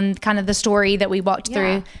listening on kind of the story that we walked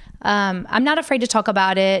through. I'm not afraid to talk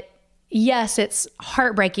about it. Yes, it's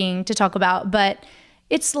heartbreaking to talk about, but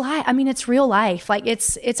it's life. I mean, it's real life. Like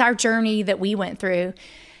it's our journey that we went through.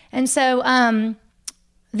 And so,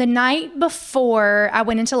 the night before I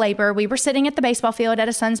went into labor, we were sitting at the baseball field at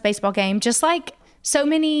a son's baseball game, just like so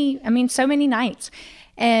many nights.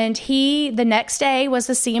 And the next day was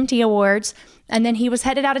the CMT Awards. And then he was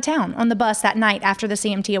headed out of town on the bus that night after the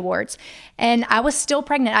CMT Awards. And I was still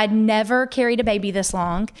pregnant. I'd never carried a baby this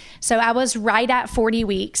long. So I was right at 40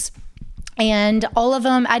 weeks. And all of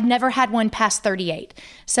them, I'd never had one past 38.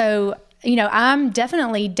 So I'm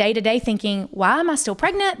definitely day to day thinking, why am I still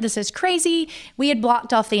pregnant? This is crazy. We had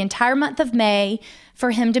blocked off the entire month of May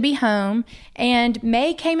for him to be home, and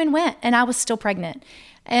May came and went, and I was still pregnant.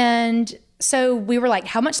 And so we were like,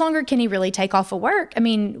 how much longer can he really take off of work? I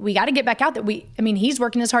mean, we got to get back out there. He's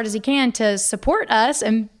working as hard as he can to support us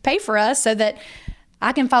and pay for us so that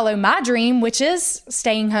I can follow my dream, which is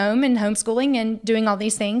staying home and homeschooling and doing all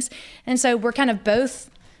these things. And so we're kind of both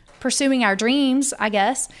pursuing our dreams, I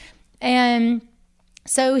guess. And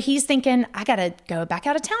so he's thinking, I got to go back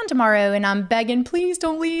out of town tomorrow. And I'm begging, please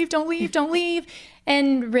don't leave, don't leave, don't leave.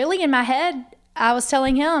 And really in my head, I was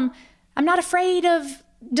telling him, I'm not afraid of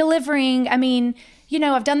delivering. I mean,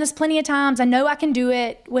 I've done this plenty of times. I know I can do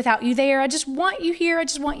it without you there. I just want you here. I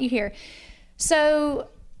just want you here. So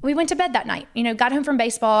we went to bed that night, got home from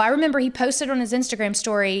baseball. I remember he posted on his Instagram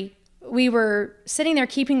story, we were sitting there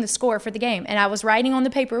keeping the score for the game, and I was writing on the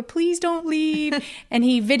paper, please don't leave. And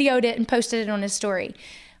he videoed it and posted it on his story.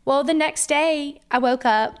 Well, the next day I woke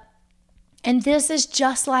up, and this is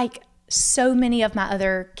just like so many of my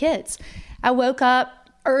other kids. I woke up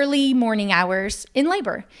early morning hours in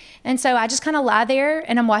labor. And so I just kind of lie there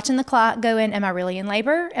and I'm watching the clock going, am I really in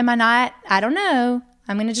labor? Am I not? I don't know.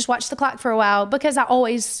 I'm going to just watch the clock for a while because I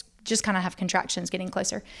always just kind of have contractions getting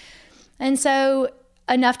closer. And so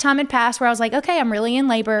enough time had passed where I was like, okay, I'm really in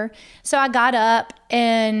labor. So I got up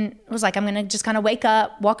and was like, I'm going to just kind of wake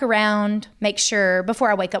up, walk around, make sure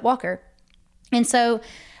before I wake up Walker. And so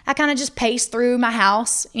I kind of just paced through my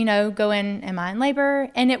house, going, am I in labor?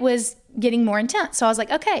 And it was getting more intense. So I was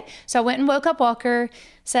like, okay. So I went and woke up Walker,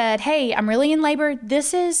 said, hey, I'm really in labor.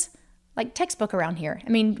 This is like textbook around here. I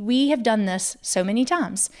mean, we have done this so many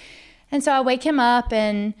times. And so I wake him up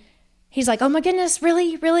and he's like, oh my goodness,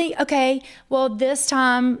 really? Really? Okay. Well, this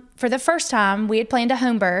time, for the first time, we had planned a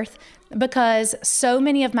home birth because so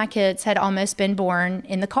many of my kids had almost been born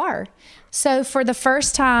in the car. So for the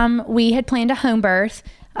first time, we had planned a home birth.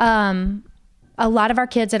 A lot of our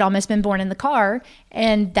kids had almost been born in the car,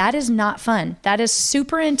 and that is not fun. That is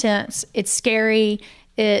super intense. It's scary.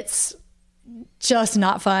 It's just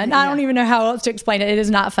not fun. Yeah. I don't even know how else to explain it. It is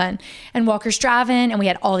not fun. And Walker's driving, and we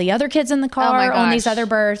had all the other kids in the car on these other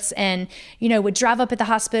births, and, would drive up at the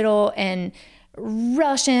hospital and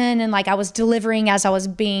rush in, and like I was delivering as I was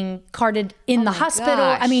being carted in the hospital.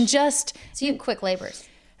 Gosh. I mean, just... So you have quick labors.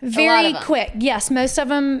 Very quick. Yes, most of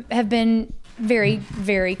them have been very,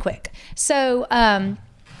 very quick. So,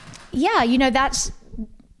 that's,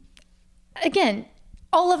 again,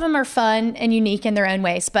 all of them are fun and unique in their own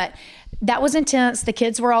ways, but that was intense. The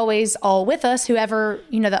kids were always all with us, whoever,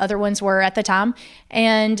 the other ones were at the time.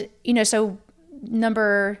 And, so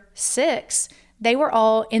number 6, they were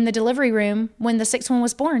all in the delivery room when the 6th one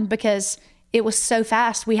was born because it was so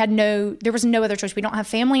fast. There was no other choice. We don't have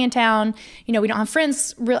family in town. We don't have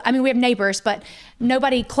friends. We have neighbors, but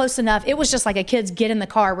nobody close enough. It was just like a kids get in the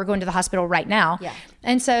car. We're going to the hospital right now. Yeah.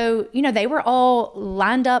 And so, they were all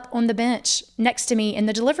lined up on the bench next to me in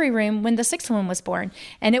the delivery room when the 6th one was born.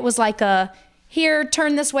 And it was like here,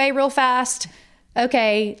 turn this way real fast.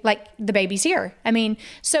 Okay, like the baby's here.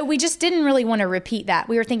 So we just didn't really want to repeat that.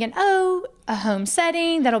 We were thinking, a home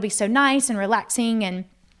setting, that'll be so nice and relaxing. And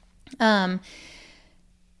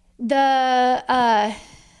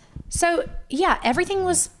everything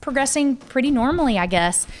was progressing pretty normally, I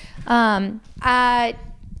guess.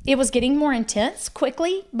 It was getting more intense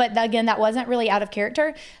quickly, but again, that wasn't really out of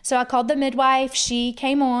character. So I called the midwife. She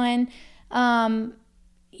came on. I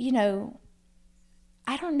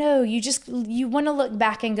don't know. You want to look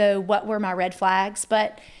back and go, what were my red flags?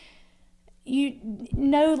 But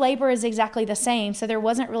labor is exactly the same. So there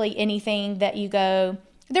wasn't really anything that you go...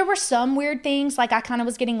 There were some weird things, like I kind of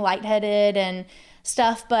was getting lightheaded and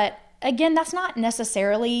stuff, but again, that's not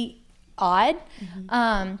necessarily odd.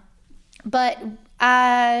 Mm-hmm.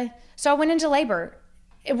 So I went into labor.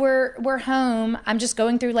 We're home. I'm just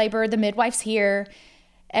going through labor. The midwife's here.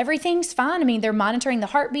 Everything's fine. They're monitoring the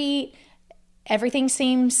heartbeat. Everything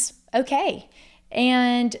seems okay.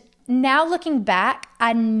 And now looking back,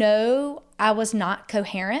 I know I was not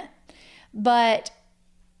coherent, but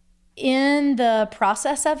in the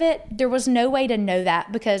process of it, there was no way to know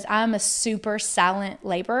that because I'm a super silent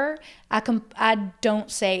laborer. I don't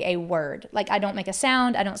say a word. Like, I don't make a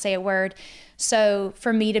sound. I don't say a word. So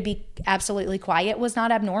for me to be absolutely quiet was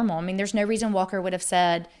not abnormal. I mean, there's no reason Walker would have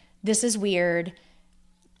said, this is weird.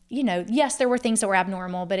 You know, yes, there were things that were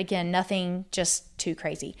abnormal, but again, nothing just too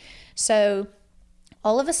crazy. So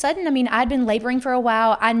all of a sudden, I mean, I'd been laboring for a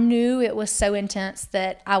while. I knew it was so intense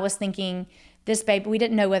that I was thinking, this baby, we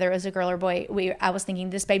didn't know whether it was a girl or boy. I was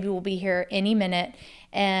thinking, this baby will be here any minute.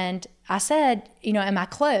 And I said, you know, am I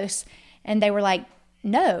close? And they were like,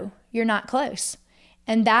 no, you're not close.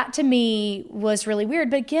 And that to me was really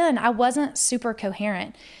weird. But again, I wasn't super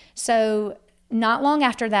coherent. So not long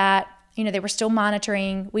after that, you know, they were still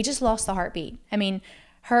monitoring. We just lost the heartbeat. I mean,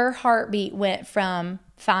 her heartbeat went from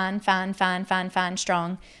fine,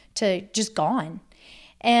 strong to just gone.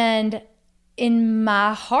 And in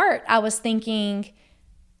my heart, I was thinking,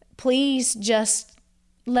 please just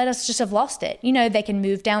let us just have lost it. You know, they can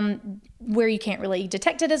move down where you can't really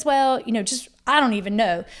detect it as well. You know, just, I don't even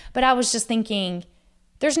know. But I was just thinking,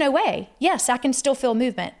 there's no way. Yes, I can still feel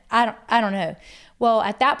movement. I don't know. Well,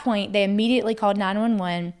 at that point, they immediately called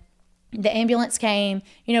 911. The ambulance came.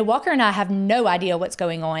 You know, Walker and I have no idea what's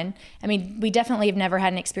going on. I mean, we definitely have never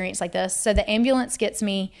had an experience like this. So the ambulance gets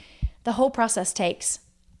me. The whole process takes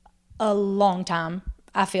a long time,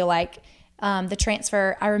 I feel like. The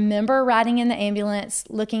transfer, I remember riding in the ambulance,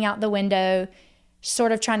 looking out the window,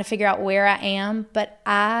 sort of trying to figure out where I am, but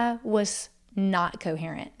I was not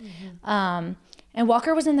coherent. Mm-hmm. And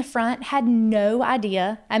Walker was in the front, had no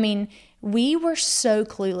idea. I mean, we were so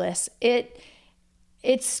clueless.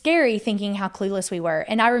 It's scary thinking how clueless we were.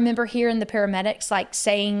 And I remember hearing the paramedics like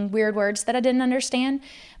saying weird words that I didn't understand,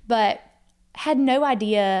 but had no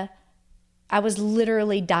idea I was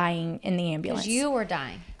literally dying in the ambulance. You were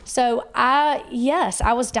dying. So I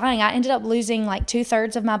was dying. I ended up losing like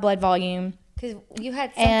 2/3 of my blood volume. Because you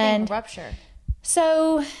had something rupture.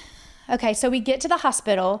 So, okay, so we get to the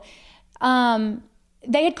hospital.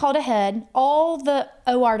 They had called ahead. All the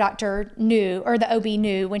OR doctor knew, or the OB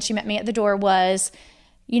knew when she met me at the door was,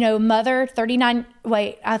 you know, mother, 38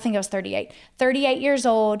 years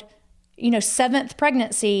old, you know, 7th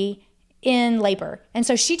pregnancy in labor. And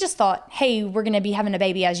so she just thought, hey, we're going to be having a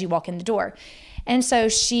baby as you walk in the door. And so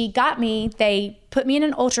she got me, they put me in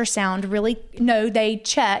an ultrasound, they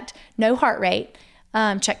checked, no heart rate,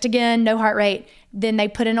 checked again, no heart rate. Then they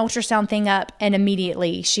put an ultrasound thing up and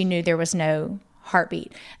immediately she knew there was no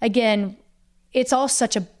heartbeat. Again, it's all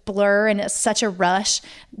such a blur and it's such a rush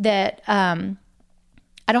that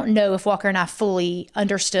I don't know if Walker and I fully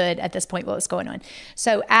understood at this point what was going on.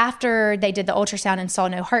 So after they did the ultrasound and saw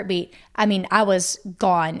no heartbeat, I mean, I was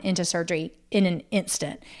gone into surgery in an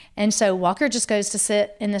instant. And so Walker just goes to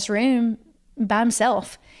sit in this room by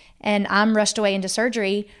himself and I'm rushed away into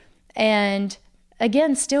surgery. And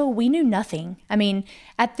again, still, we knew nothing. I mean,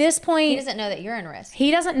 at this point, he doesn't know that you're in risk.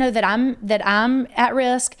 He doesn't know that I'm at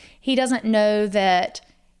risk. He doesn't know that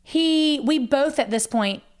we both at this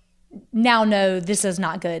point now know this is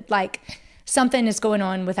not good. Like something is going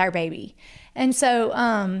on with our baby. And so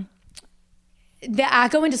I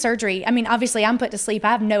go into surgery. I mean, obviously I'm put to sleep.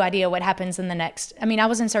 I have no idea what happens in the next. I mean, I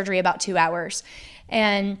was in surgery about 2 hours.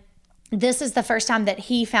 And this is the first time that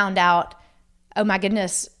he found out, oh my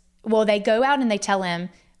goodness. Well, they go out and they tell him,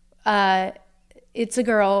 it's a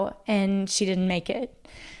girl and she didn't make it.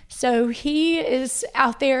 So he is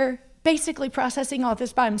out there basically processing all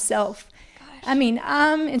this by himself. I mean,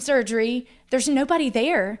 I'm in surgery. There's nobody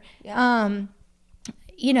there. Yeah.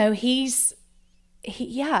 You know, he's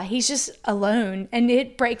just alone. And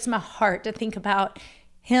it breaks my heart to think about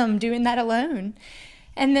him doing that alone.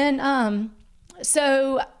 And then,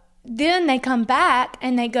 so then they come back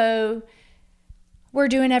and they go, we're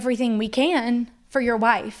doing everything we can for your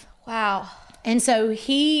wife. Wow. And so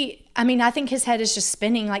I think his head is just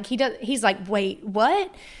spinning. Like he's like, wait,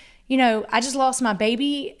 what? You know, I just lost my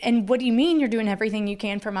baby. And what do you mean you're doing everything you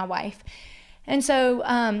can for my wife? And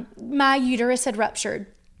so my uterus had ruptured.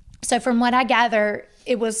 So from what I gather,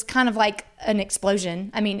 it was kind of like an explosion.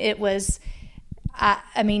 I mean,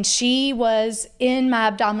 she was in my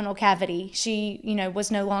abdominal cavity. She, you know,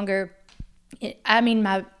 was no longer,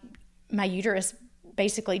 my uterus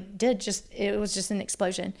basically it was just an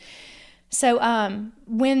explosion. So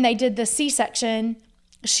when they did the C-section,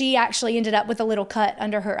 she actually ended up with a little cut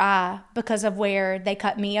under her eye because of where they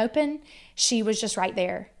cut me open. She was just right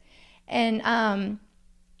there. And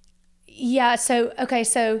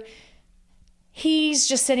so he's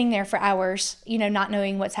just sitting there for hours, you know, not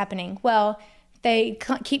knowing what's happening. Well, they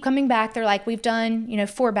keep coming back. They're like, we've done,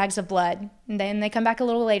 4 bags of blood. And then they come back a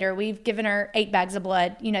little later. We've given her 8 bags of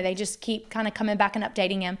blood. They just keep kind of coming back and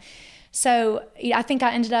updating him. So I think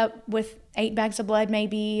I ended up with 8 bags of blood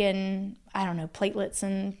maybe, and I don't know, platelets,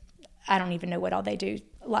 and I don't even know what all they do,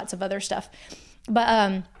 lots of other stuff.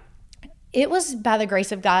 But it was by the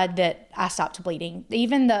grace of God that I stopped bleeding.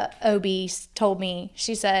 Even the OB told me,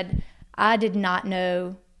 she said, I did not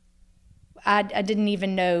know, I didn't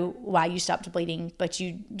even know why you stopped bleeding, but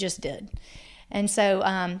you just did. And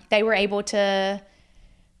so they were able to,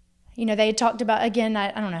 they had talked about, again,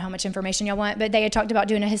 I don't know how much information y'all want, but they had talked about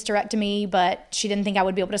doing a hysterectomy, but she didn't think I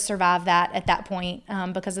would be able to survive that at that point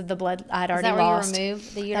because of the blood I'd already lost.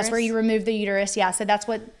 Is that where you remove the uterus? That's where you remove the uterus, yeah. So that's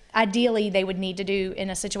what ideally they would need to do in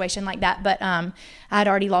a situation like that. But I'd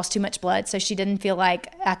already lost too much blood, so she didn't feel like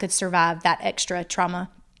I could survive that extra trauma.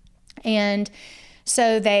 And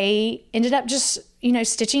so they ended up just,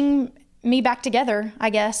 stitching me back together, I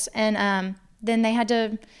guess. And then they had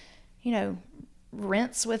to,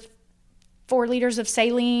 rinse with 4 liters of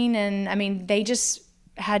saline. And I mean, they just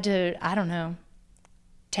had to, I don't know,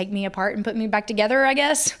 take me apart and put me back together, I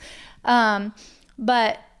guess.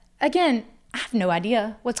 But again, I have no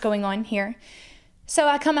idea what's going on here. So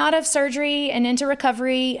I come out of surgery and into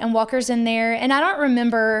recovery, and Walker's in there. And I don't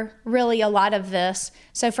remember really a lot of this.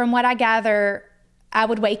 So from what I gather, I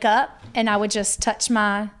would wake up and I would just touch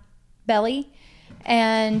my belly,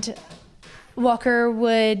 and Walker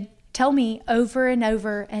would tell me over and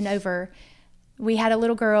over and over, we had a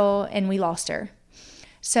little girl and we lost her.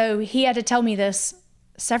 So he had to tell me this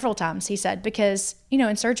several times, he said, because,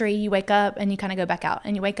 in surgery, you wake up and you kind of go back out,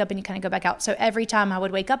 and you wake up and you kind of go back out. So every time I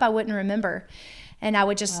would wake up, I wouldn't remember. And I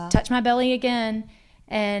would just touch my belly again,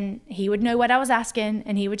 and he would know what I was asking,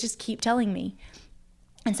 and he would just keep telling me.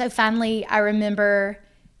 And so finally, I remember,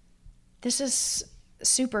 this is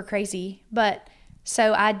super crazy, but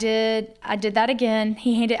so I did that again.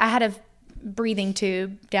 I had a breathing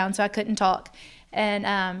tube down so I couldn't talk.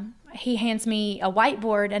 And he hands me a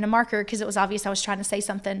whiteboard and a marker because it was obvious I was trying to say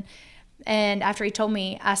something. And after he told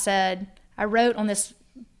me, I wrote on this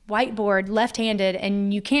whiteboard left-handed,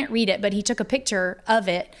 and you can't read it, but he took a picture of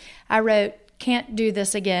it. I wrote, "Can't do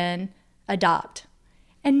this again, adopt."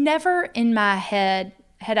 And never in my head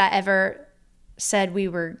had I ever said we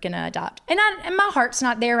were going to adopt. And my heart's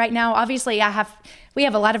not there right now. Obviously, we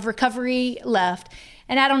have a lot of recovery left,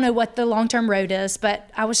 and I don't know what the long-term road is, but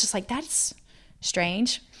I was just like, that's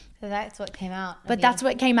strange. So that's what came out. But that's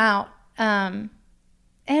what came out. And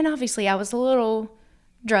obviously I was a little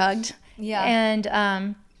drugged. Yeah.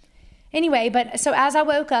 And anyway, but so as I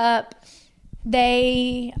woke up,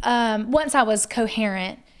 they, once I was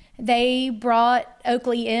coherent, they brought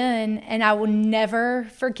Oakley in, and I will never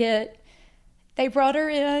forget, they brought her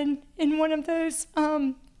in one of those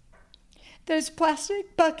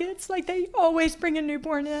plastic buckets, like they always bring a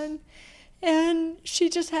newborn in. And she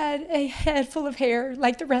just had a head full of hair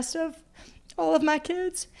like the rest of all of my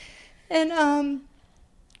kids. And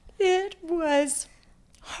it was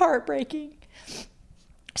heartbreaking.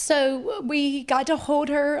 So we got to hold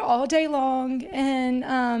her all day long,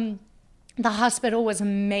 and the hospital was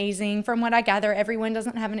amazing. From what I gather, everyone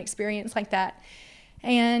doesn't have an experience like that.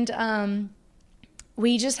 And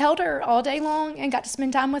we just held her all day long and got to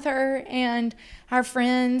spend time with her. And our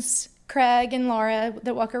friends, Craig and Laura,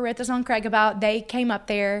 that Walker wrote the song Craig about, they came up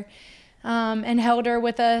there and held her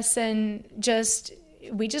with us, and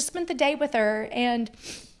we just spent the day with her. And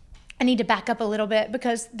I need to back up a little bit,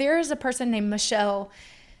 because there is a person named Michelle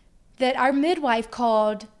that our midwife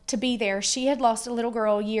called to be there. She had lost a little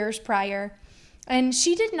girl years prior, and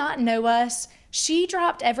she did not know us. She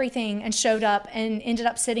dropped everything and showed up and ended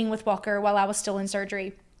up sitting with Walker while I was still in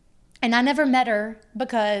surgery. And I never met her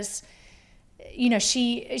because,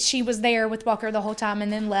 she was there with Walker the whole time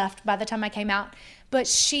and then left by the time I came out. But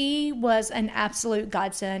she was an absolute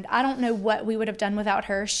godsend. I don't know what we would have done without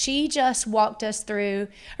her. She just walked us through,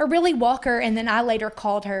 or really Walker, and then I later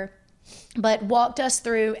called her, but walked us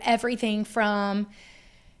through everything from,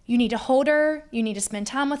 you need to hold her, you need to spend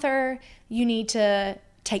time with her, you need to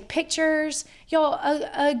take pictures. Y'all,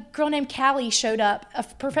 a girl named Callie showed up, a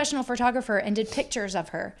professional photographer, and did pictures of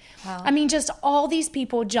her. Wow. I mean, just all these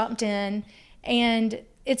people jumped in, and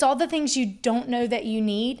it's all the things you don't know that you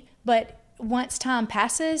need, but once time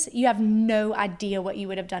passes, you have no idea what you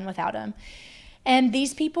would have done without them. And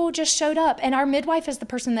these people just showed up. And our midwife is the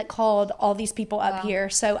person that called all these people up here.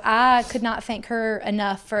 So I could not thank her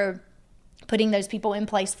enough for putting those people in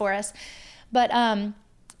place for us. But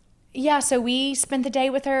so we spent the day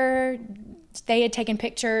with her. They had taken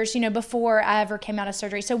pictures, before I ever came out of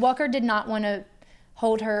surgery. So Walker did not want to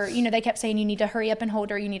hold her. You know, they kept saying, you need to hurry up and hold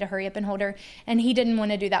her. You need to hurry up and hold her. And he didn't want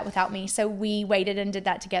to do that without me. So we waited and did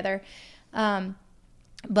that together.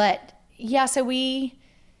 But yeah, so we,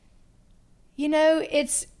 you know,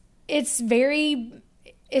 it's very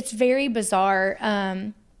bizarre.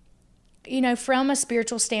 You know, from a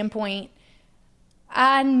spiritual standpoint,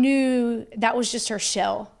 I knew that was just her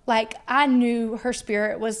shell. Like, I knew her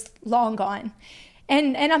spirit was long gone.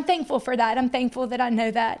 And I'm thankful for that. I'm thankful that I know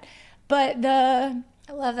that. But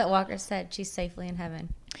I love that Walker said she's safely in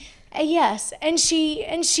heaven. Yes, and she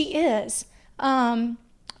is.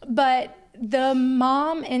 But the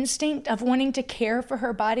mom instinct of wanting to care for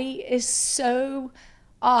her body is so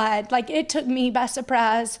odd. Like, it took me by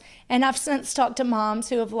surprise. And I've since talked to moms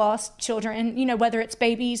who have lost children, you know, whether it's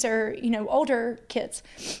babies or, you know, older kids.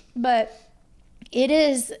 But it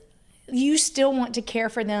is, you still want to care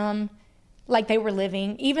for them like they were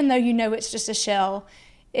living, even though you know it's just a shell.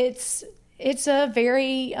 It's a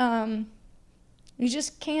very, you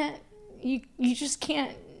just can't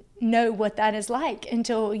know what that is like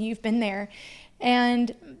until you've been there.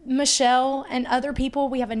 And Michelle and other people,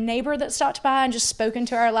 we have a neighbor that stopped by and just spoke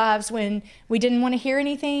into our lives when we didn't want to hear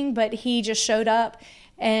anything, but he just showed up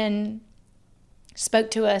and spoke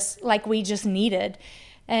to us like we just needed.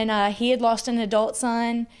 And he had lost an adult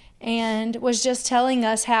son and was just telling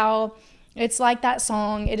us how it's like that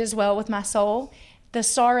song, It Is Well With My Soul. The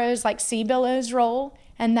sorrows like sea billows roll.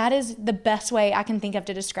 And that is the best way I can think of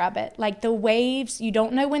to describe it. Like, the waves, you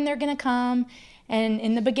don't know when they're going to come. And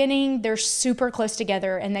in the beginning, they're super close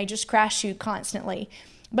together and they just crash you constantly.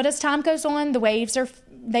 But as time goes on, the waves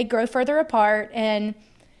they grow further apart. And,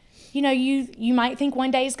 you know, you might think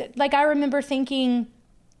one day is good. Like, I remember thinking,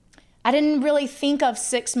 I didn't really think of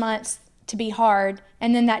 6 months to be hard.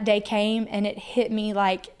 And then that day came and it hit me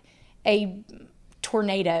like a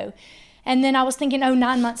tornado. And then I was thinking,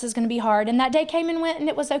 9 months is going to be hard. And that day came and went and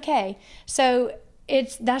it was okay. So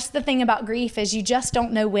that's the thing about grief, is you just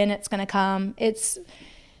don't know when it's going to come. It's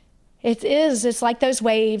like those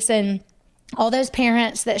waves. And all those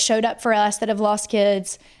parents that showed up for us that have lost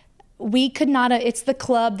kids, we could not, it's the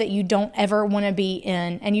club that you don't ever want to be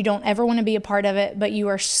in and you don't ever want to be a part of it, but you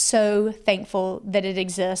are so thankful that it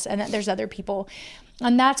exists and that there's other people.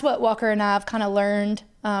 And that's what Walker and I have kind of learned.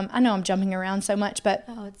 I know I'm jumping around so much, but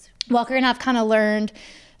Walker and I have kind of learned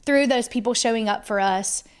through those people showing up for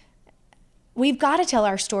us, we've got to tell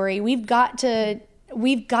our story. We've got to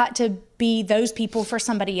be those people for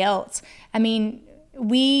somebody else. I mean,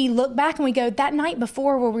 we look back and we go, that night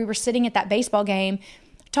before where we were sitting at that baseball game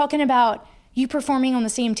talking about you performing on the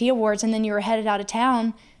CMT Awards and then you were headed out of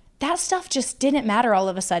town, that stuff just didn't matter all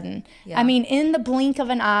of a sudden. Yeah. I mean, in the blink of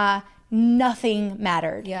an eye, nothing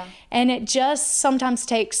mattered. Yeah. And it just sometimes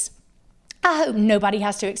takes, I hope nobody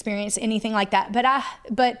has to experience anything like that.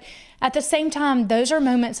 But at the same time, those are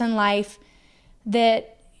moments in life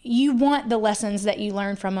that you want the lessons that you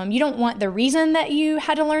learn from them. You don't want the reason that you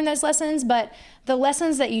had to learn those lessons, but the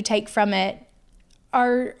lessons that you take from it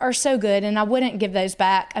are so good, and I wouldn't give those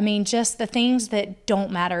back. I mean, just the things that don't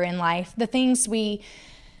matter in life, the things we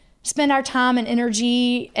spend our time and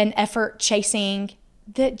energy and effort chasing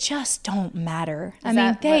that just don't matter. I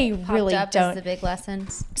mean, they really don't. As the big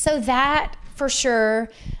lessons. So that, for sure,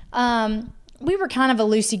 we were kind of a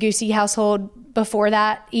loosey-goosey household before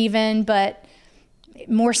that even, but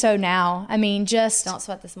more so now. I mean, just... Don't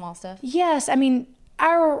sweat the small stuff. Yes. I mean,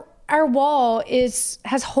 our wall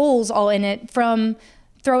has holes all in it from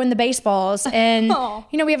throwing the baseballs. And,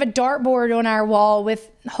 you know, we have a dartboard on our wall with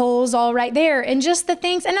holes all right there. And just the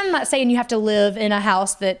things... And I'm not saying you have to live in a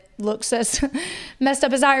house that looks as messed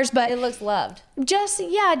up as ours, but... It looks loved. Just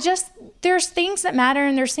there's things that matter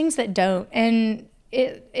and there's things that don't. And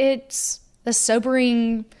it's a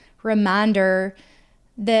sobering reminder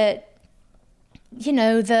that... You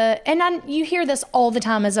know, you hear this all the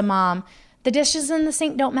time as a mom. The dishes in the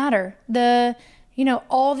sink don't matter.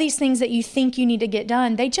 All these things that you think you need to get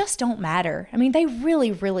done, they just don't matter. I mean, they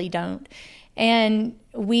really, really don't. And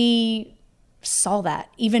we saw that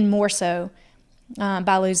even more so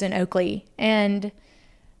by losing Oakley. And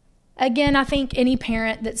again, I think any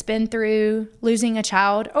parent that's been through losing a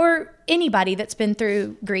child, or anybody that's been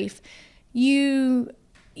through grief, you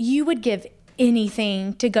would give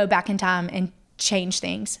anything to go back in time and change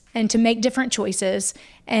things and to make different choices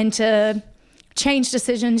and to change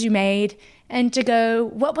decisions you made and to go,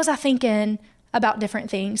 what was I thinking about different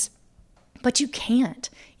things? But you can't.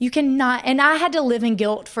 You cannot. And I had to live in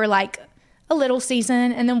guilt for like a little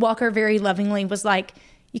season. And then Walker very lovingly was like,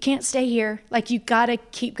 you can't stay here. Like, you got to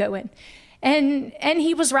keep going. And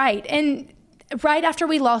he was right. And right after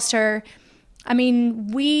we lost her, I mean,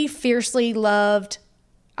 we fiercely loved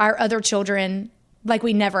our other children like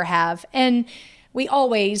we never have. And we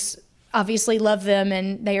always obviously love them,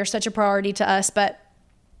 and they are such a priority to us, but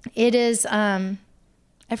it is,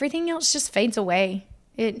 everything else just fades away.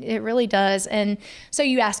 It really does. And so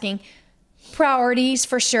you asking, priorities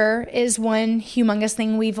for sure is one humongous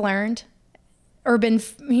thing we've learned, or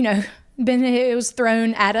it was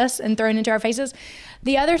thrown at us and thrown into our faces.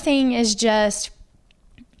 The other thing is just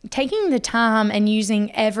taking the time and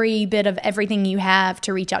using every bit of everything you have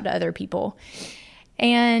to reach out to other people.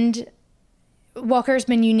 And Walker's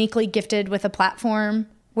been uniquely gifted with a platform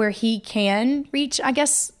where he can reach, I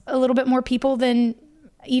guess, a little bit more people than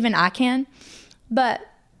even I can. But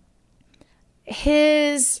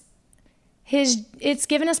it's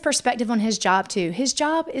given us perspective on his job too. His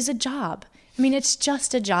job is a job. I mean, it's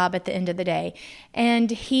just a job at the end of the day. And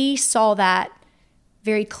he saw that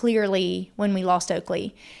very clearly when we lost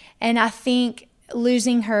Oakley. And I think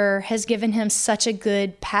losing her has given him such a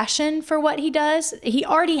good passion for what he does. He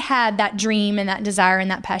already had that dream and that desire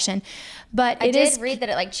and that passion. But I did read that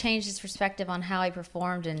it like changed his perspective on how he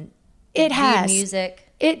performed and it has music.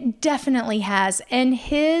 It definitely has. And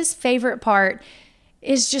his favorite part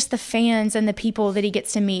is just the fans and the people that he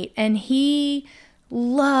gets to meet. And he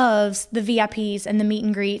loves the VIPs and the meet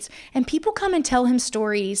and greets. And people come and tell him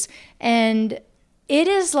stories. And it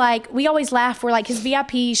is like, we always laugh. We're like, his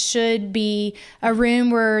VIP should be a room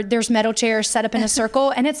where there's metal chairs set up in a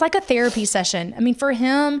circle. And it's like a therapy session. I mean, for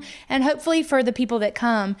him and hopefully for the people that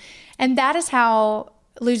come. And that is how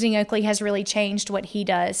losing Oakley has really changed what he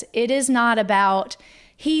does. It is not about,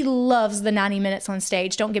 he loves the 90 minutes on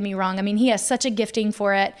stage. Don't get me wrong. I mean, he has such a gifting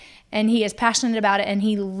for it and he is passionate about it and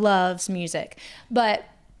he loves music. But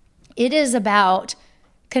it is about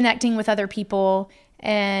connecting with other people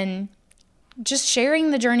and just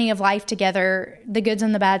sharing the journey of life together, the goods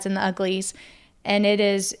and the bads and the uglies. And it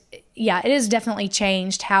has definitely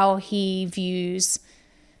changed how he views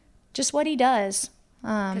just what he does.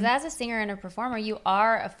 Because as a singer and a performer, you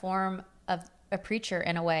are a form of a preacher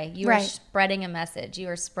in a way. You are spreading a message. You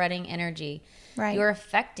are spreading energy. Right. You are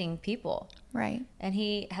affecting people. Right. And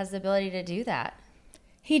he has the ability to do that.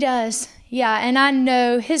 He does. Yeah. And I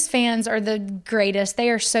know his fans are the greatest. They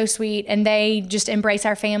are so sweet and they just embrace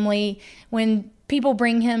our family. When people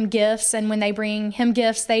bring him gifts and when they bring him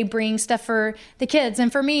gifts, they bring stuff for the kids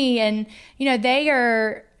and for me. And,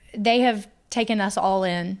 they have taken us all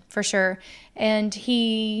in for sure. And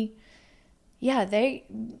his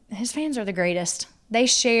fans are the greatest. They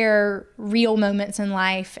share real moments in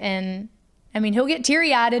life. And I mean, he'll get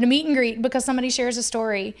teary-eyed at a meet and greet because somebody shares a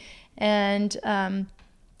story. And,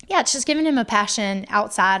 it's just giving him a passion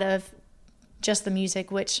outside of just the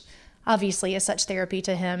music, which obviously is such therapy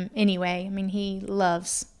to him anyway. I mean, he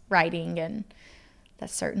loves writing, and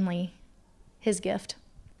that's certainly his gift.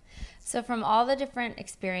 So from all the different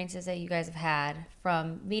experiences that you guys have had,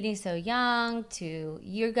 from meeting so young to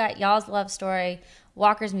y'all's love story,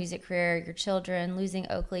 Walker's music career, your children, losing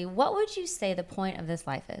Oakley, what would you say the point of this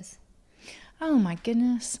life is? Oh my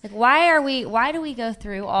goodness. Like why do we go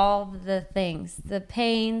through all the things, the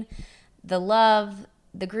pain, the love,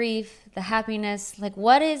 the grief, the happiness? Like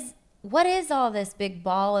what is all this big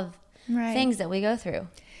ball of things that we go through?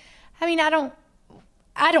 I mean, I don't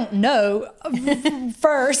know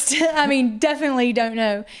first. I mean, definitely don't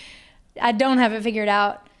know. I don't have it figured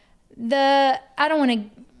out. I don't want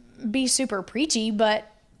to be super preachy, but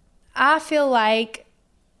I feel like,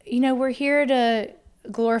 we're here to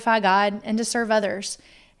glorify God and to serve others.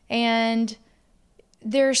 And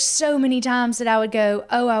there's so many times that I would go,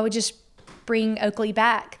 I would just bring Oakley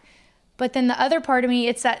back. But then the other part of me,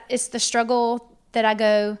 it's the struggle that I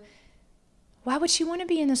go, why would she want to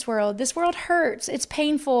be in this world? This world hurts. It's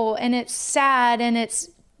painful and it's sad and it's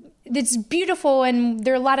beautiful and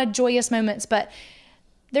there are a lot of joyous moments, but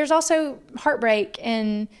there's also heartbreak.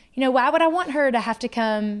 And, why would I want her to have to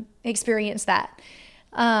come experience that?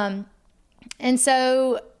 And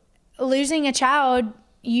so losing a child,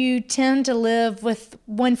 you tend to live with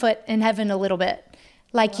one foot in heaven a little bit,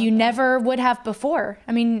 like you never would have before.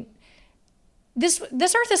 I mean, this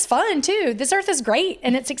earth is fun too. This earth is great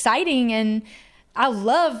and it's exciting. And I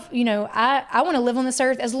love, I want to live on this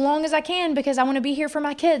earth as long as I can because I want to be here for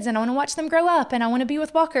my kids and I want to watch them grow up and I want to be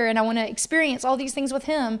with Walker and I want to experience all these things with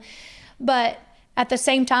him. But at the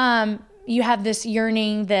same time, you have this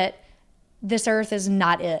yearning that this earth is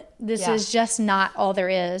not it. This is just not all there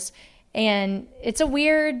is. And it's a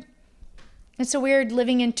weird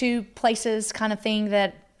living in two places kind of thing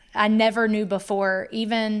that I never knew before.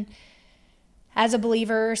 Even as a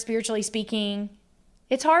believer, spiritually speaking,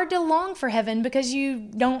 it's hard to long for heaven because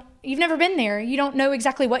you've never been there. You don't know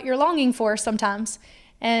exactly what you're longing for sometimes.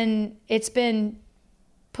 And it's been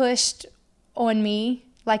pushed on me,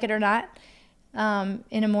 like it or not,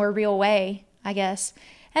 in a more real way, I guess.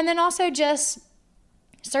 And then also just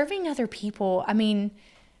serving other people. I mean,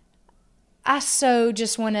 I so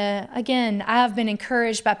just want to, again, I've been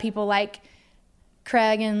encouraged by people like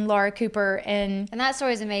Craig and Laura Cooper. And that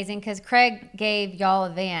story is amazing because Craig gave y'all a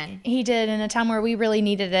van. He did, in a time where we really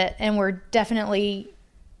needed it, and we're definitely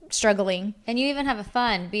struggling. And you even have a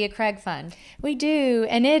fund, Be a Craig Fund. We do,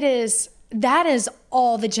 and that is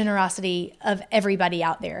all the generosity of everybody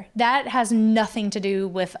out there. That has nothing to do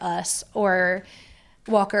with us or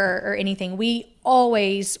Walker or anything. We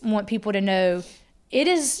always want people to know it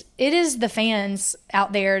is the fans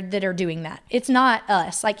out there that are doing that. It's not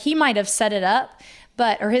us. Like, he might have set it up,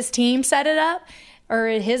 or his team set it up, or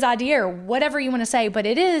his idea, or whatever you want to say, but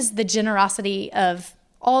it is the generosity of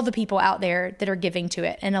all the people out there that are giving to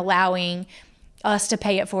it and allowing us to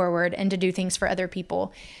pay it forward and to do things for other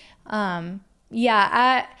people. I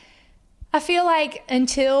feel like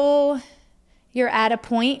until you're at a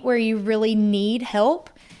point where you really need help,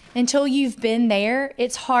 until you've been there,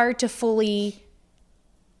 it's hard to fully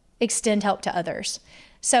extend help to others.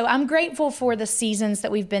 So I'm grateful for the seasons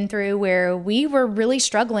that we've been through where we were really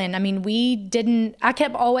struggling. I mean, I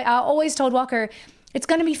always told Walker, it's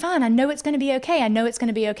going to be fine. I know it's going to be okay. I know it's going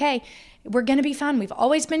to be okay. We're going to be fine. We've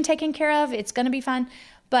always been taken care of. It's going to be fine.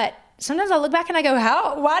 But sometimes I look back and I go,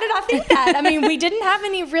 why did I think that? I mean, we didn't have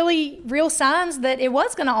any really real signs that it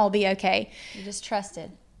was going to all be okay. You just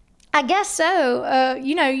trusted. I guess so.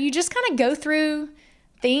 You just kind of go through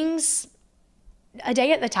things a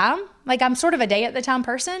day at a time. Like, I'm sort of a day at the time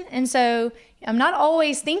person. And so I'm not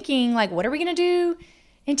always thinking like, what are we going to do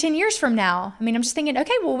in 10 years from now? I mean, I'm just thinking,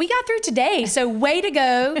 okay, well, we got through today. So way to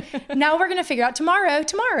go. Now we're going to figure out tomorrow.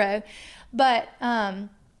 But,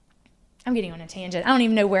 I'm getting on a tangent. I don't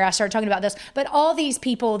even know where I started talking about this, but all these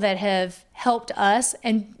people that have helped us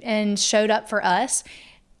and showed up for us,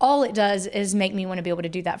 all it does is make me want to be able to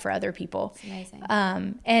do that for other people. It's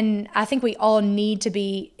amazing. And I think we all need to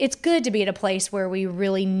it's good to be at a place where we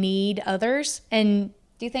really need others. And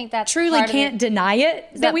do you think that truly can't deny it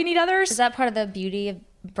that we need others? Is that part of the beauty of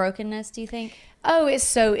brokenness, do you think? Oh, it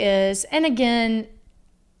so is. And again,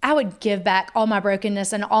 I would give back all my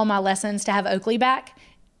brokenness and all my lessons to have Oakley back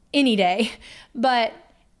any day. But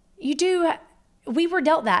we were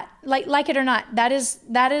dealt that, like it or not. That is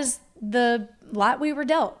the lot we were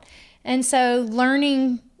dealt. And so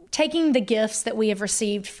taking the gifts that we have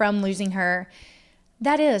received from losing her,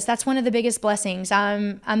 that's one of the biggest blessings.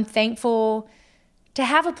 I'm thankful to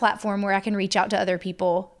have a platform where I can reach out to other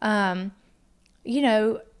people. I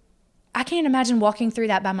can't imagine walking through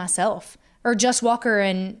that by myself, or just Walker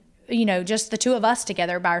and, just the two of us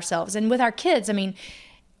together by ourselves. And with our kids, I mean,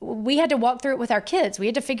 we had to walk through it with our kids. We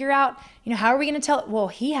had to figure out, how are we going to tell? Well,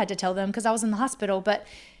 he had to tell them because I was in the hospital, but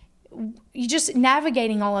you just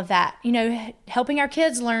navigating all of that, helping our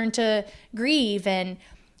kids learn to grieve and,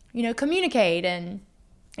 communicate. And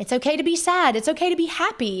it's okay to be sad. It's okay to be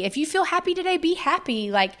happy. If you feel happy today, be happy.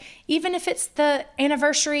 Like, even if it's the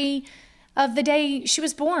anniversary of the day she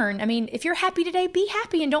was born. I mean, if you're happy today, be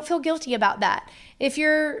happy and don't feel guilty about that. If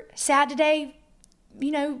you're sad today,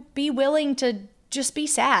 be willing to just be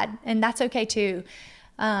sad, and that's okay too.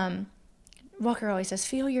 Walker always says,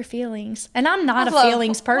 feel your feelings. And I'm not a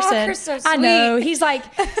feelings person. Walker's so sweet. I know. He's like,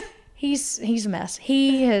 he's a mess.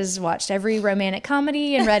 He has watched every romantic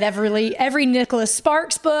comedy and read every Nicholas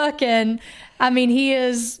Sparks book. And I mean, he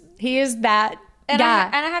is that guy.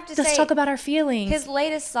 And I have to say, let's talk about our feelings. His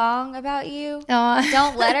latest song about you,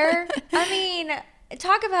 Don't Let Her. I mean,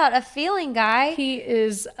 talk about a feeling guy. He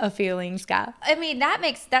is a feelings guy. I mean,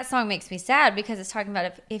 that song makes me sad because it's talking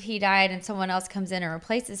about if he died and someone else comes in and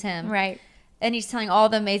replaces him. Right. And he's telling all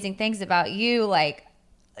the amazing things about you. Like,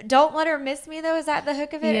 don't let her miss me, though. Is that the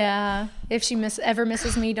hook of it? Yeah. If she ever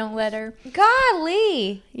misses me, don't let her.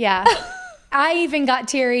 Golly. Yeah. I even got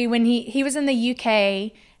teary when he was in the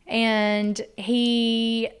UK, and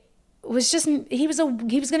he was going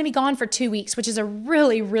to be gone for 2 weeks, which is a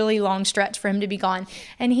really, really long stretch for him to be gone.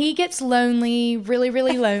 And he gets lonely, really,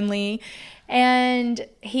 really lonely. And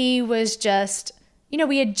he was just,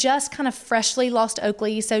 we had just kind of freshly lost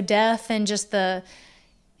Oakley. So death and just the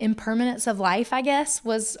impermanence of life, I guess,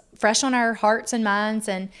 was fresh on our hearts and minds.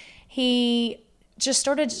 And he just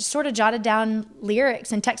sort of jotted down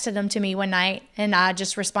lyrics and texted them to me one night. And I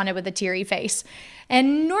just responded with a teary face.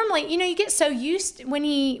 And normally, you get so used when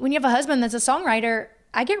you have a husband that's a songwriter,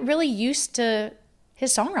 I get really used to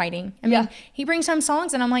his songwriting. I mean, he brings home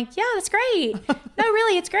songs and I'm like, yeah, that's great. No,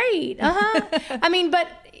 really, it's great. I mean, but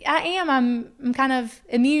I'm kind of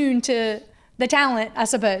immune to the talent, I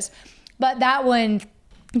suppose. But that one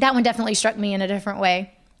definitely struck me in a different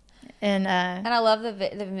way. And I love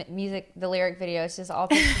the music, the lyric video. It's just all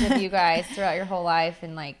pictures of you guys throughout your whole life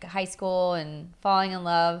and like high school and falling in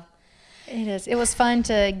love. It is. It was fun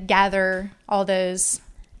to gather all those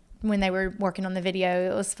when they were working on the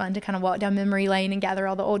video. It was fun to kind of walk down memory lane and gather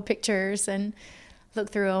all the old pictures and look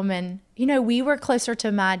through them. And, you know, we were closer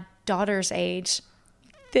to my daughter's age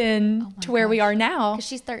than to where we are now. Because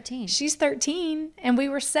she's 13. She's 13 and we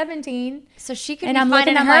were 17. So she could and be I'm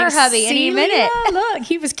finding looking, her I'm like, hubby any "See, minute. Leah, look,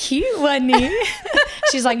 he was cute, wasn't he?"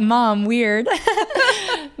 She's like, "Mom, weird."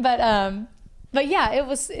 But yeah,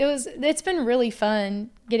 it's been really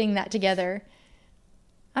fun getting that together.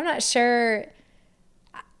 I'm not sure.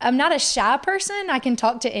 I'm not a shy person. I can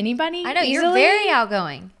talk to anybody. I know, easily, you're very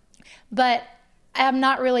outgoing. but I'm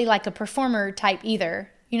not really like a performer type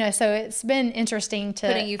either. You know, so it's been interesting to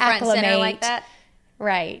Putting you front and acclimate, center like that.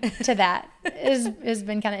 right, to that. Has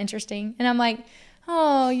been kind of interesting. And I'm like,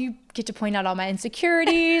 oh, you get to point out all my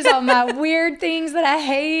insecurities, all my weird things that I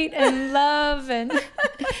hate and love. And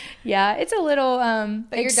yeah, it's a little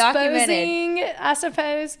But you're documented. exposing, I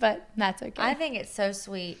suppose, but that's okay. I think it's so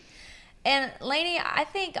sweet. And Lainey, I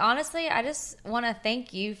think honestly, I just want to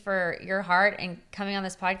thank you for your heart and coming on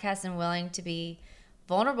this podcast and willing to be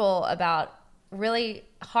vulnerable about really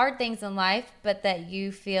hard things in life, but that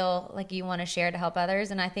you feel like you want to share to help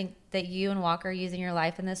others. And I think that you and Walker using your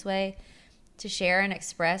life in this way to share and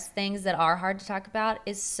express things that are hard to talk about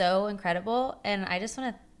is so incredible. And I just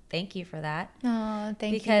want to thank you for that. Oh,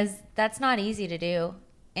 thank you. Because that's not easy to do.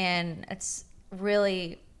 And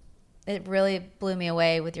it really blew me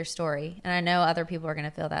away with your story. And I know other people are going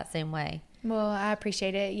to feel that same way. Well, I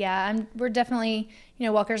appreciate it. Yeah, we're definitely, you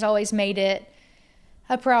know, Walker's always made it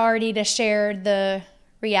a priority to share the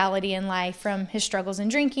reality in life, from his struggles in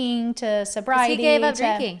drinking to sobriety. He gave up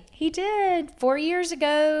drinking. He did 4 years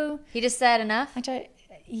ago. He just said enough?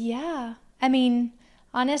 Yeah. I mean,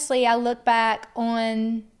 honestly, I look back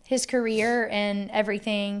on his career and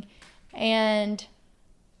everything, and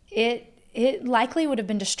it likely would have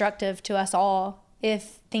been destructive to us all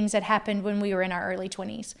if things had happened when we were in our early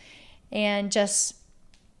 20s. And just,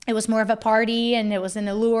 it was more of a party, and it was an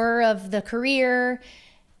allure of the career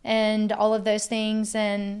and all of those things.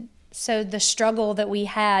 And so the struggle that we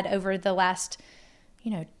had over the last,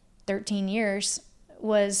 13 years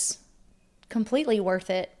was completely worth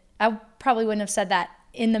it. I probably wouldn't have said that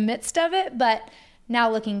in the midst of it, but now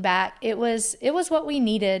looking back, it was what we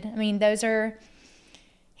needed. I mean,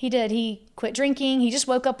 he quit drinking. He just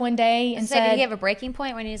woke up one day and said, did he have a breaking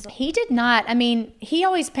point when he did not. I mean, he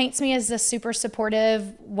always paints me as this super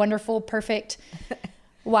supportive, wonderful, perfect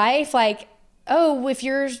wife. Like, oh, if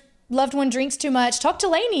your loved one drinks too much, talk to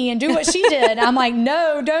Lainey and do what she did. I'm like,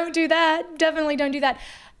 no, don't do that. Definitely don't do that.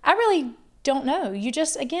 I really don't know. You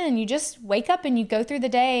just wake up and you go through the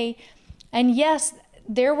day. And yes,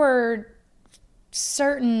 there were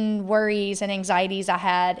certain worries and anxieties I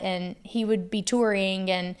had, and he would be touring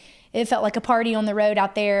and it felt like a party on the road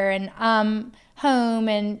out there, and I'm home,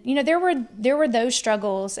 and there were those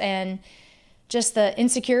struggles and just the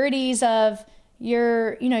insecurities of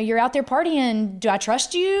you're out there partying. Do I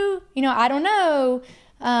trust you? I don't know.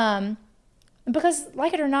 Because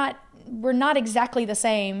like it or not, we're not exactly the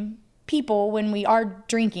same people when we are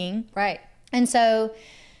drinking. Right. And so,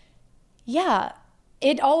 yeah,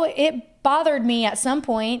 it bothered me at some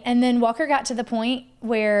point. And then Walker got to the point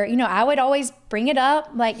where, I would always bring it up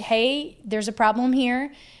like, hey, there's a problem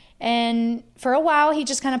here. And for a while, he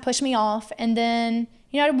just kind of pushed me off. And then,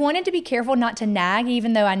 I wanted to be careful not to nag,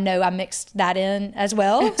 even though I know I mixed that in as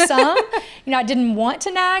well. Some, I didn't want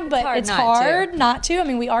to nag, but it's hard not to. I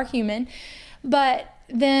mean, we are human. But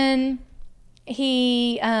then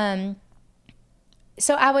he,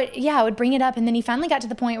 so I would bring it up. And then he finally got to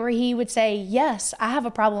the point where he would say, yes, I have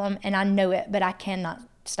a problem and I know it, but I cannot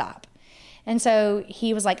stop. And so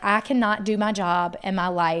he was like, I cannot do my job and my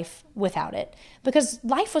life without it, because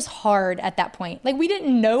life was hard at that point. Like, we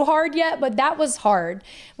didn't know hard yet, but that was hard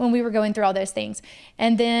when we were going through all those things.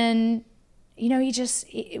 And then,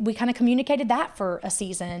 we kind of communicated that for a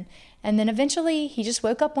season. And then eventually he just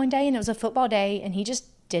woke up one day, and it was a football day, and he just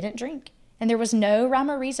didn't drink. And there was no rhyme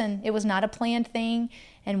or reason. It was not a planned thing.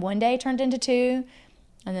 And one day turned into 2,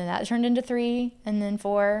 and then that turned into 3, and then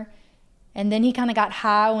 4. And then he kind of got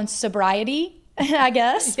high on sobriety, I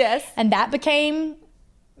guess. Yes. And that became,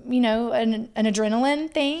 an adrenaline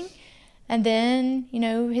thing. And then,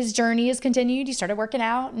 his journey has continued. He started working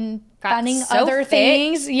out and finding other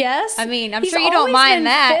things. Yes. I mean, I'm sure you don't mind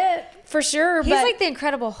that. Fit, for sure. He's like the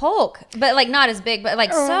Incredible Hulk, but like not as big, but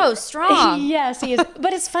like so strong. Yes, he is.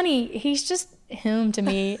 But it's funny. He's just him to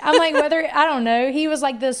me. I'm like, I don't know. He was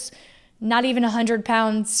like this not even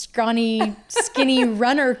 100-pound, scrawny, skinny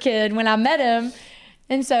runner kid when I met him.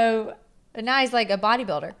 And so... But now he's like a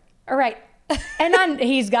bodybuilder. All right. And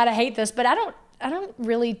he's got to hate this, but I don't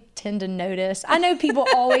really tend to notice. I know people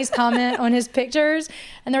always comment on his pictures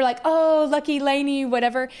and they're like, oh, lucky Lainey,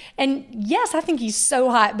 whatever. And yes, I think he's so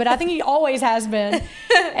hot, but I think he always has been.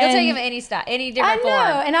 He'll take him any style, any different form. I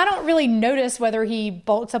know, and I don't really notice whether he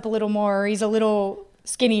bulks up a little more or he's a little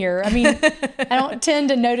skinnier. I mean, I don't tend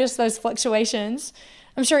to notice those fluctuations.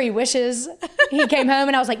 I'm sure he wishes he came home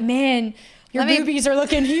and I was like, man, your boobies are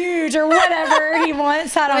looking huge or whatever he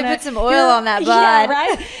wants. I don't know. Put some oil on that bud. Yeah,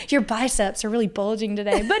 right? Your biceps are really bulging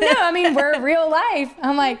today. But no, I mean, we're real life.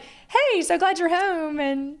 I'm like, hey, so glad you're home.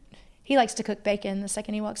 And he likes to cook bacon the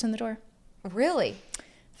second he walks in the door. Really?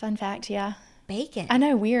 Fun fact, yeah. Bacon? I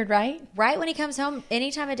know, weird, right? Right when he comes home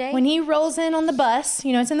any time of day? When he rolls in on the bus,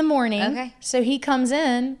 it's in the morning. Okay. So he comes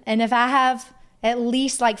in, and if I have at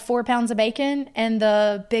least like 4 pounds of bacon and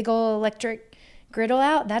the big old electric griddle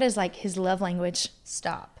out, that is like his love language.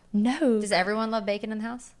 Stop. No. Does everyone love bacon in the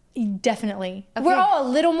house? Definitely. Okay. We're all a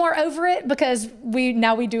little more over it because we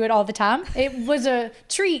do it all the time. It was a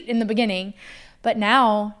treat in the beginning, but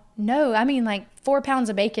now, no. I mean, like 4 pounds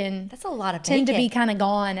of bacon. That's a lot of bacon. Tend to be kind of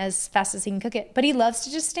gone as fast as he can cook it. But he loves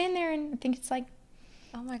to just stand there and think it's like,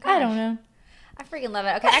 oh my gosh. I don't know. I freaking love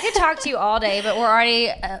it. Okay, I could talk to you all day, but we're already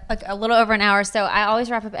a little over an hour. So I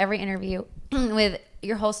always wrap up every interview with,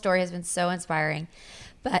 your whole story has been so inspiring.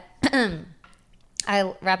 But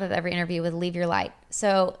I wrap up every interview with leave your light.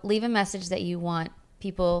 So leave a message that you want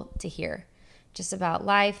people to hear, just about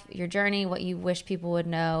life, your journey, what you wish people would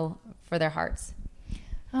know for their hearts.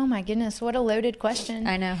 Oh my goodness, what a loaded question.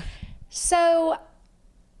 I know. So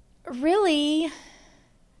really,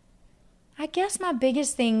 I guess my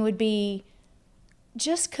biggest thing would be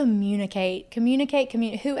just communicate.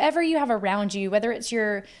 Whoever you have around you, whether it's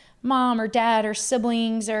your mom or dad or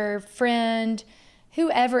siblings or friend,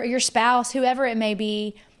 whoever, your spouse, whoever it may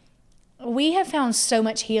be, we have found so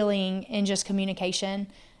much healing in just communication.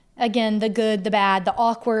 Again, the good, the bad, the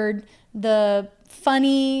awkward, the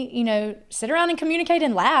funny, sit around and communicate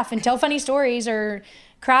and laugh and tell funny stories or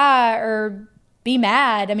cry or be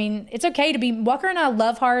mad. I mean, it's okay to be, Walker and I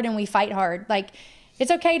love hard and we fight hard. Like,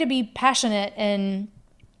 it's okay to be passionate and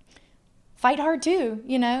fight hard too,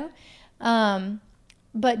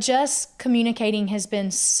 But just communicating has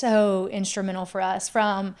been so instrumental for us.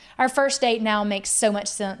 From our first date now makes so much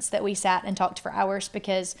sense that we sat and talked for hours,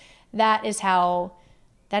 because that is how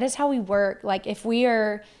we work. Like, if we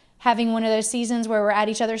are having one of those seasons where we're at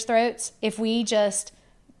each other's throats, if we just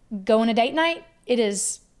go on a date night, it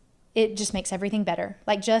just makes everything better.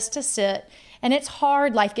 Like, just to sit. And it's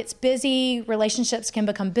hard. Life gets busy. Relationships can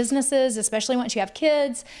become businesses, especially once you have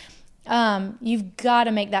kids. You've got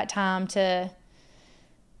to make that time to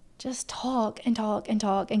just talk and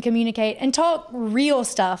communicate and talk real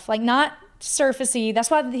stuff, like not surfacey.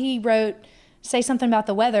 That's why he wrote Say Something About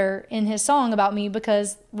the Weather in his song about me,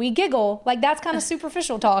 because we giggle. Like, that's kind of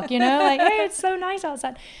superficial talk, like, hey, it's so nice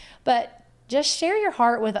outside. But just share your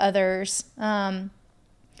heart with others. Don't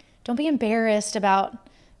be embarrassed about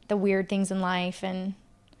the weird things in life. And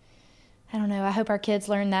I don't know, I hope our kids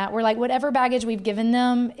learn that. We're like, whatever baggage we've given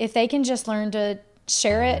them, if they can just learn to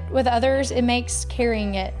share it with others, it makes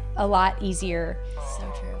carrying it a lot easier.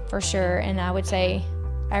 So true. For sure. And I would say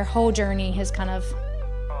our whole journey has kind of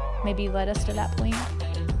maybe led us to that point.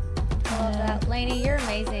 I love that. Lainey, you're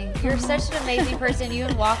amazing. You're such an amazing person. You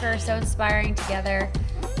and Walker are so inspiring together.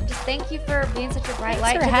 Just thank you for being such a bright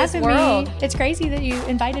light to this world. It's crazy that you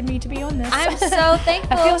invited me to be on this. I'm so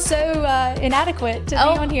thankful. I feel so inadequate to be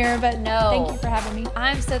on here, but no. Thank you for having me.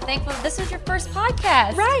 I'm so thankful. This was your first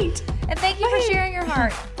podcast. Right. And thank you for sharing your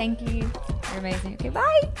heart. Thank you. You're amazing. Okay,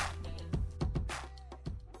 bye.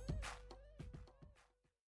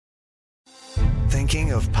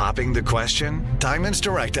 Thinking of popping the question? Diamonds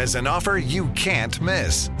Direct has an offer you can't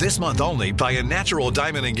miss. This month only, buy a natural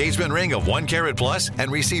diamond engagement ring of 1 carat plus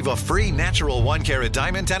and receive a free natural 1 carat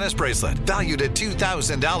diamond tennis bracelet valued at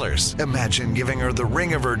 $2,000. Imagine giving her the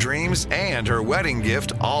ring of her dreams and her wedding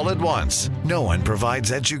gift all at once. No one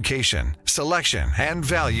provides education, selection, and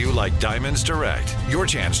value like Diamonds Direct. Your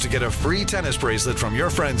chance to get a free tennis bracelet from your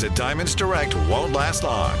friends at Diamonds Direct won't last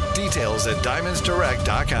long. Details at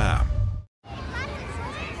diamondsdirect.com.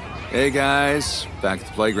 Hey guys, back at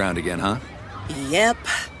the playground again, huh? Yep.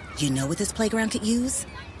 You know what this playground could use?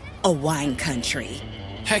 A wine country.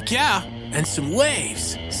 Heck yeah, and some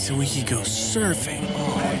waves so we could go surfing.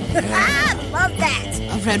 Oh, yeah. Love that.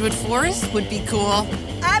 A redwood forest would be cool.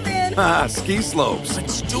 I'm in. Ski slopes.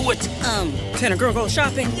 Let's do it. Can a girl go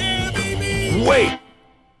shopping? Yeah, baby. Wait!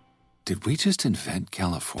 Did we just invent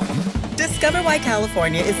California? Discover why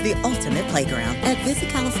California is the ultimate playground at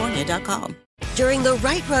visitcalifornia.com. During the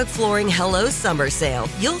Right Rug Flooring Hello Summer Sale,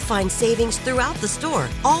 you'll find savings throughout the store,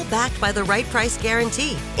 all backed by the right price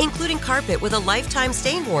guarantee, including carpet with a lifetime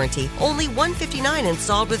stain warranty, only $159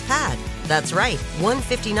 installed with pad. That's right,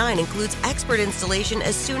 $159 includes expert installation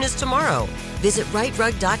as soon as tomorrow. Visit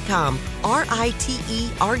rightrug.com,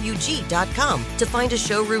 RITERUG.com to find a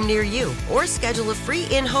showroom near you or schedule a free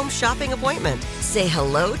in-home shopping appointment. Say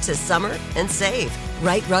hello to summer and save.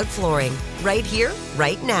 Right Rug Flooring, right here,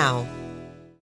 right now.